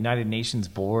like a United Nations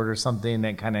board or something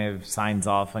that kind of signs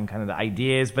off on kind of the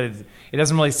ideas, but it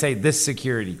doesn't really say this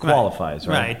security qualifies,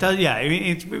 right? Right. It does, yeah. I mean,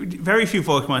 it's very few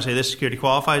folks want to say this security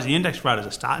qualifies. The index providers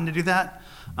are starting to do that,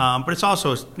 but it's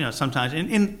also sometimes.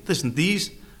 Listen,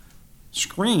 these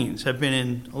screens have been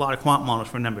in a lot of quant models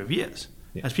for a number of years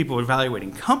as people are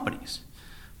evaluating companies.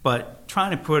 But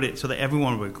trying to put it so that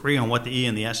everyone would agree on what the E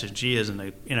and the SSG is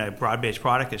in a broad-based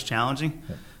product is challenging.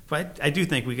 Yeah. But I do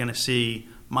think we're going to see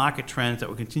market trends that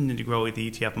will continue to grow with the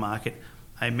ETF market.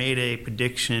 I made a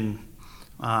prediction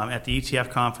at the ETF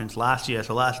conference last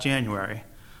January,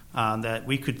 that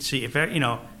we could see,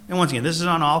 and once again, this is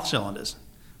on all cylinders,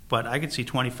 but I could see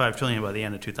 $25 trillion by the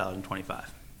end of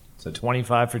 2025. So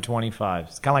 25 for 25.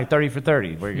 It's kind of like 30 for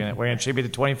 30. We're gonna attribute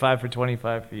the 25 for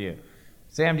 25 for you.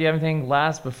 Sam, do you have anything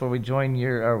last before we join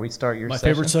we start your session? My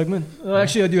favorite segment?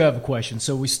 Actually, I do have a question.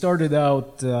 So we started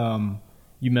out,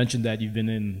 you mentioned that you've been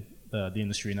in the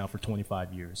industry now for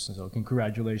 25 years. So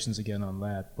congratulations again on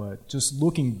that. But just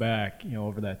looking back,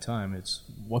 over that time,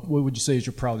 what would you say is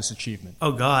your proudest achievement?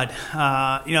 Oh, God.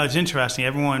 It's interesting.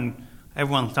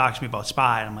 Everyone talks to me about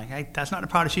SPY, and I'm like, that's not a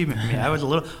proud achievement for me.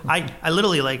 I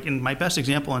literally, like, in my best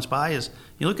example on SPY is,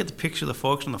 you look at the picture of the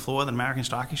folks on the floor of the American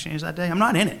Stock Exchange that day, I'm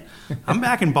not in it. I'm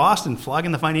back in Boston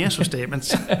flogging the financial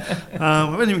statements. I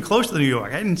wasn't even close to New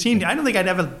York. I don't think I'd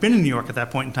ever been in New York at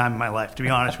that point in time in my life, to be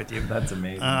honest with you. That's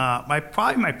amazing.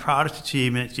 Probably my proudest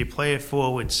achievement, if you play it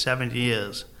forward 7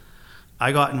 years,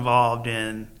 I got involved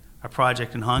in a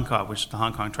project in Hong Kong, which is the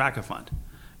Hong Kong Tracker Fund.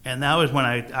 And that was when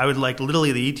I was like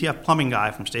literally the ETF plumbing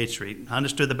guy from State Street,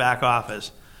 understood the back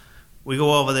office. We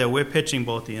go over there, we're pitching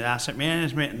both the asset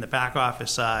management and the back office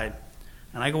side.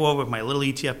 And I go over with my little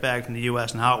ETF bag from the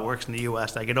U.S. and how it works in the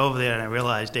U.S. I get over there and I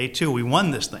realize day 2 we won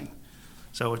this thing.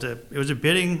 So it was a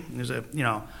bidding, it was a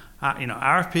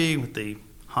RFP with the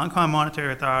Hong Kong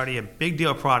Monetary Authority, a big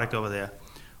deal product over there.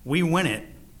 We win it,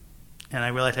 and I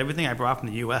realized everything I brought from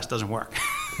the U.S. doesn't work.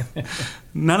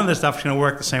 None of this stuff is going to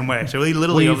work the same way. So we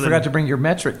literally you forgot to bring your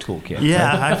metric toolkit.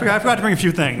 Yeah, I forgot to bring a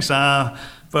few things.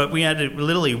 But we had to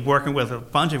literally working with a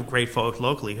bunch of great folks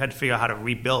locally. Had to figure out how to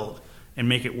rebuild and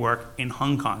make it work in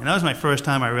Hong Kong. And that was my first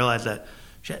time I realized that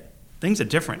things are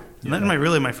different. And that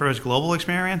was my first global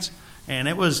experience. And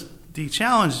it was the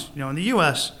challenge. In the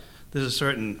U.S., there's a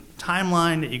certain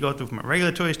timeline that you go through from a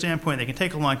regulatory standpoint. They can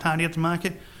take a long time to get to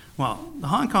market. Well, the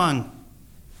Hong Kong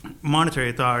Monetary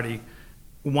Authority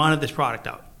wanted this product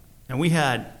out. And we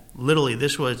had literally,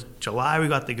 this was July we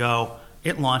got to go.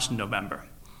 It launched in November.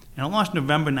 And it launched in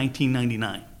November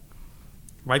 1999,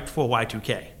 right before Y2K.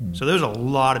 Mm-hmm. So there's a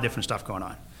lot of different stuff going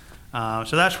on.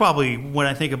 So that's probably when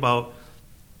I think about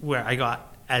where I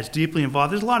got as deeply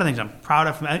involved. There's a lot of things I'm proud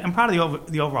of. I'm proud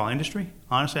of the overall industry.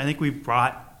 Honestly, I think we've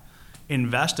brought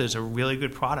investors a really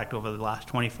good product over the last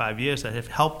 25 years that have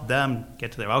helped them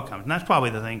get to their outcomes. And that's probably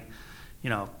the thing,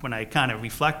 when I kind of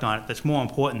reflect on it, that's more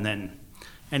important than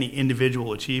any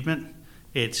individual achievement.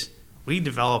 It's we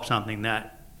developed something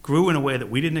that grew in a way that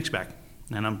we didn't expect.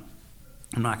 And I'm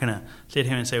not going to sit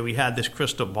here and say we had this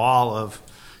crystal ball of,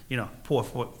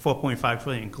 4.5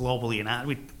 trillion globally,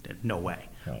 and no way.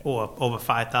 Right. Or over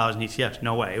 5,000 ETFs,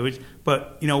 no way.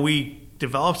 We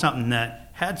developed something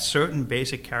that had certain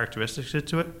basic characteristics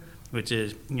to it, which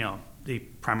is, the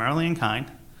primarily in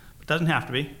kind, but doesn't have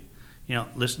to be.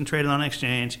 Listed and traded on an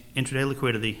exchange, intraday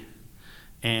liquidity,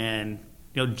 and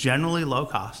generally low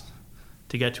cost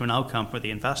to get to an outcome for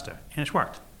the investor, and it's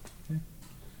worked.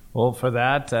 Well, for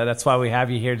that's why we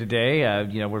have you here today.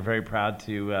 We're very proud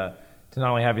to not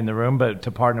only have you in the room, but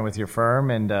to partner with your firm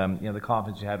and the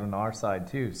confidence you had on our side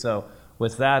too. So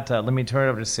with that, let me turn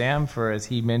it over to Sam for, as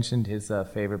he mentioned, his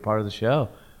favorite part of the show.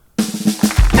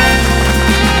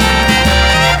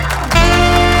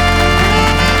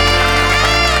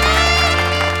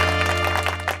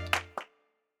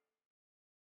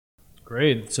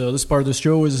 Great. So this part of the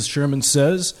show is, as Sherman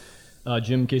says,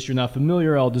 Jim, in case you're not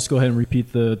familiar, I'll just go ahead and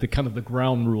repeat the kind of the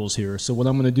ground rules here. So what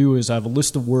I'm going to do is I have a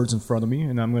list of words in front of me,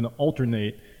 and I'm going to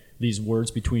alternate these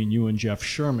words between you and Jeff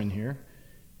Sherman here.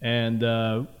 And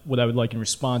what I would like in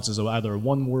response is either a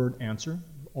one-word answer,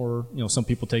 or some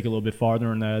people take it a little bit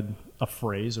farther and add a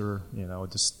phrase, or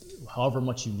just however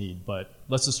much you need. But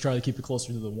let's just try to keep it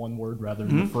closer to the one word rather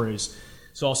than the phrase.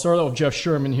 So I'll start out with Jeff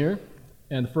Sherman here.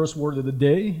 And the first word of the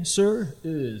day, sir,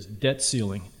 is debt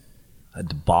ceiling. A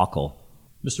debacle.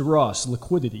 Mr. Ross,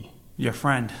 liquidity. Your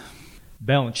friend.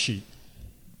 Balance sheet.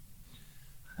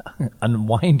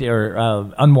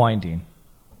 Unwinding.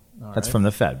 That's from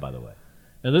the Fed, by the way.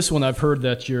 Now, this one I've heard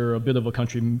that you're a bit of a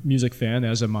country music fan,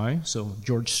 as am I. So,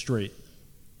 George Strait.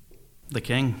 The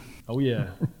king. Oh, yeah.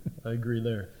 I agree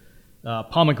there.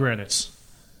 Pomegranates.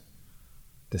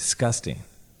 Disgusting.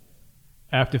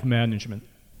 Active management.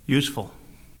 Useful.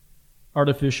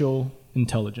 Artificial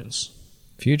intelligence.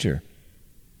 Future.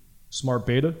 Smart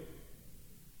beta.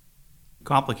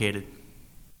 Complicated.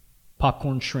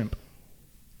 Popcorn shrimp.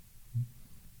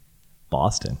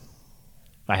 Boston.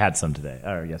 I had some today,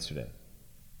 or yesterday.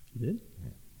 You did?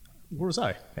 Where was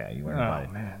I? Yeah, you weren't Oh,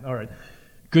 invited. man. All right.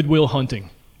 Goodwill Hunting.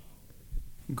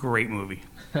 Great movie.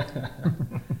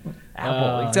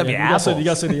 Apple. Except You got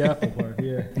to say the Apple part,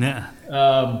 yeah.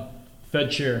 Yeah.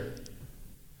 Fed chair.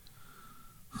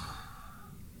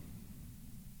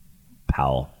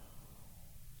 Powell.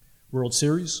 World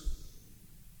Series.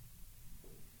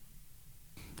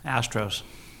 Astros.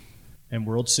 And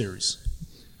World Series.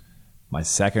 My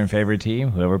second favorite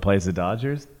team, whoever plays the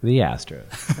Dodgers, the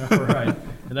Astros. All right.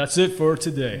 And that's it for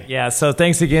today. Yeah, so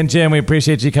thanks again, Jim. We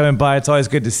appreciate you coming by. It's always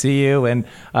good to see you. And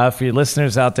for your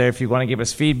listeners out there, if you want to give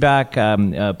us feedback,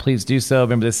 please do so.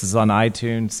 Remember, this is on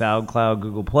iTunes, SoundCloud,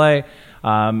 Google Play.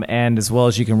 And as well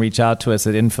as you can reach out to us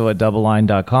at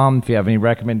info@doubleline.com if you have any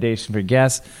recommendation for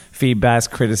guests, feedbacks,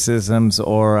 criticisms,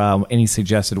 or any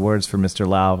suggested words for Mr.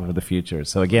 Lau for the future.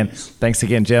 So again, thanks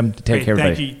again, Jim. Take care,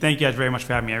 everybody. Thank you guys very much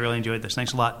for having me. I really enjoyed this.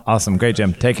 Thanks a lot. Awesome. Great,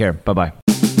 Jim. Take care. Bye-bye.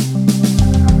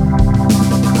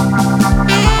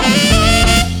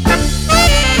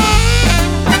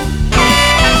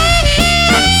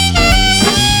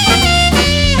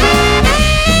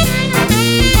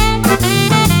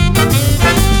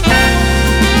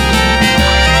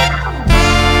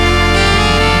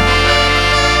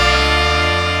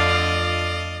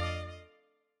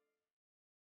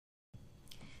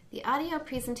 The audio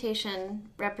presentation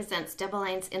represents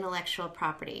DoubleLine's intellectual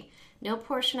property. No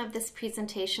portion of this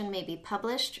presentation may be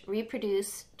published,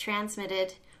 reproduced,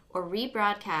 transmitted, or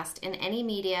rebroadcast in any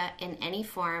media in any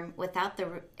form without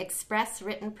the express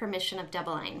written permission of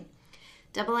DoubleLine.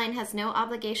 DoubleLine has no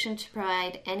obligation to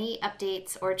provide any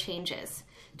updates or changes.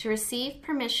 To receive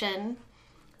permission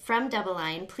from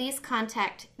DoubleLine, please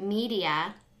contact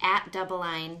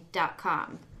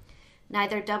media@doubleline.com.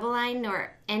 Neither DoubleLine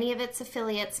nor any of its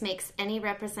affiliates makes any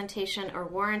representation or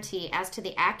warranty as to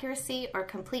the accuracy or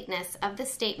completeness of the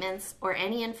statements or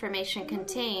any information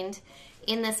contained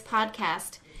in this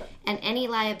podcast and any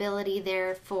liability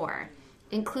therefor,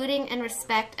 including in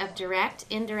respect of direct,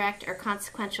 indirect, or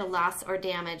consequential loss or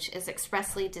damage, is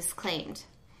expressly disclaimed.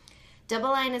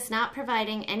 DoubleLine is not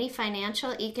providing any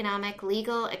financial, economic,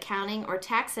 legal, accounting, or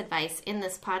tax advice in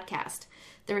this podcast.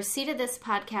 The receipt of this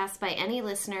podcast by any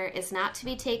listener is not to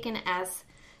be taken as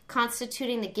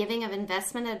constituting the giving of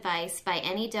investment advice by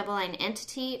any DoubleLine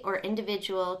entity or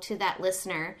individual to that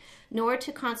listener, nor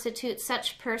to constitute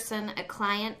such person a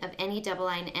client of any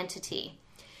DoubleLine entity.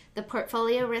 The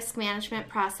portfolio risk management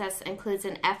process includes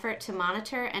an effort to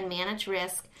monitor and manage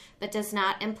risk, but does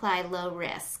not imply low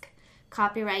risk.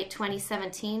 Copyright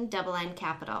 2017, DoubleLine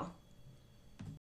Capital.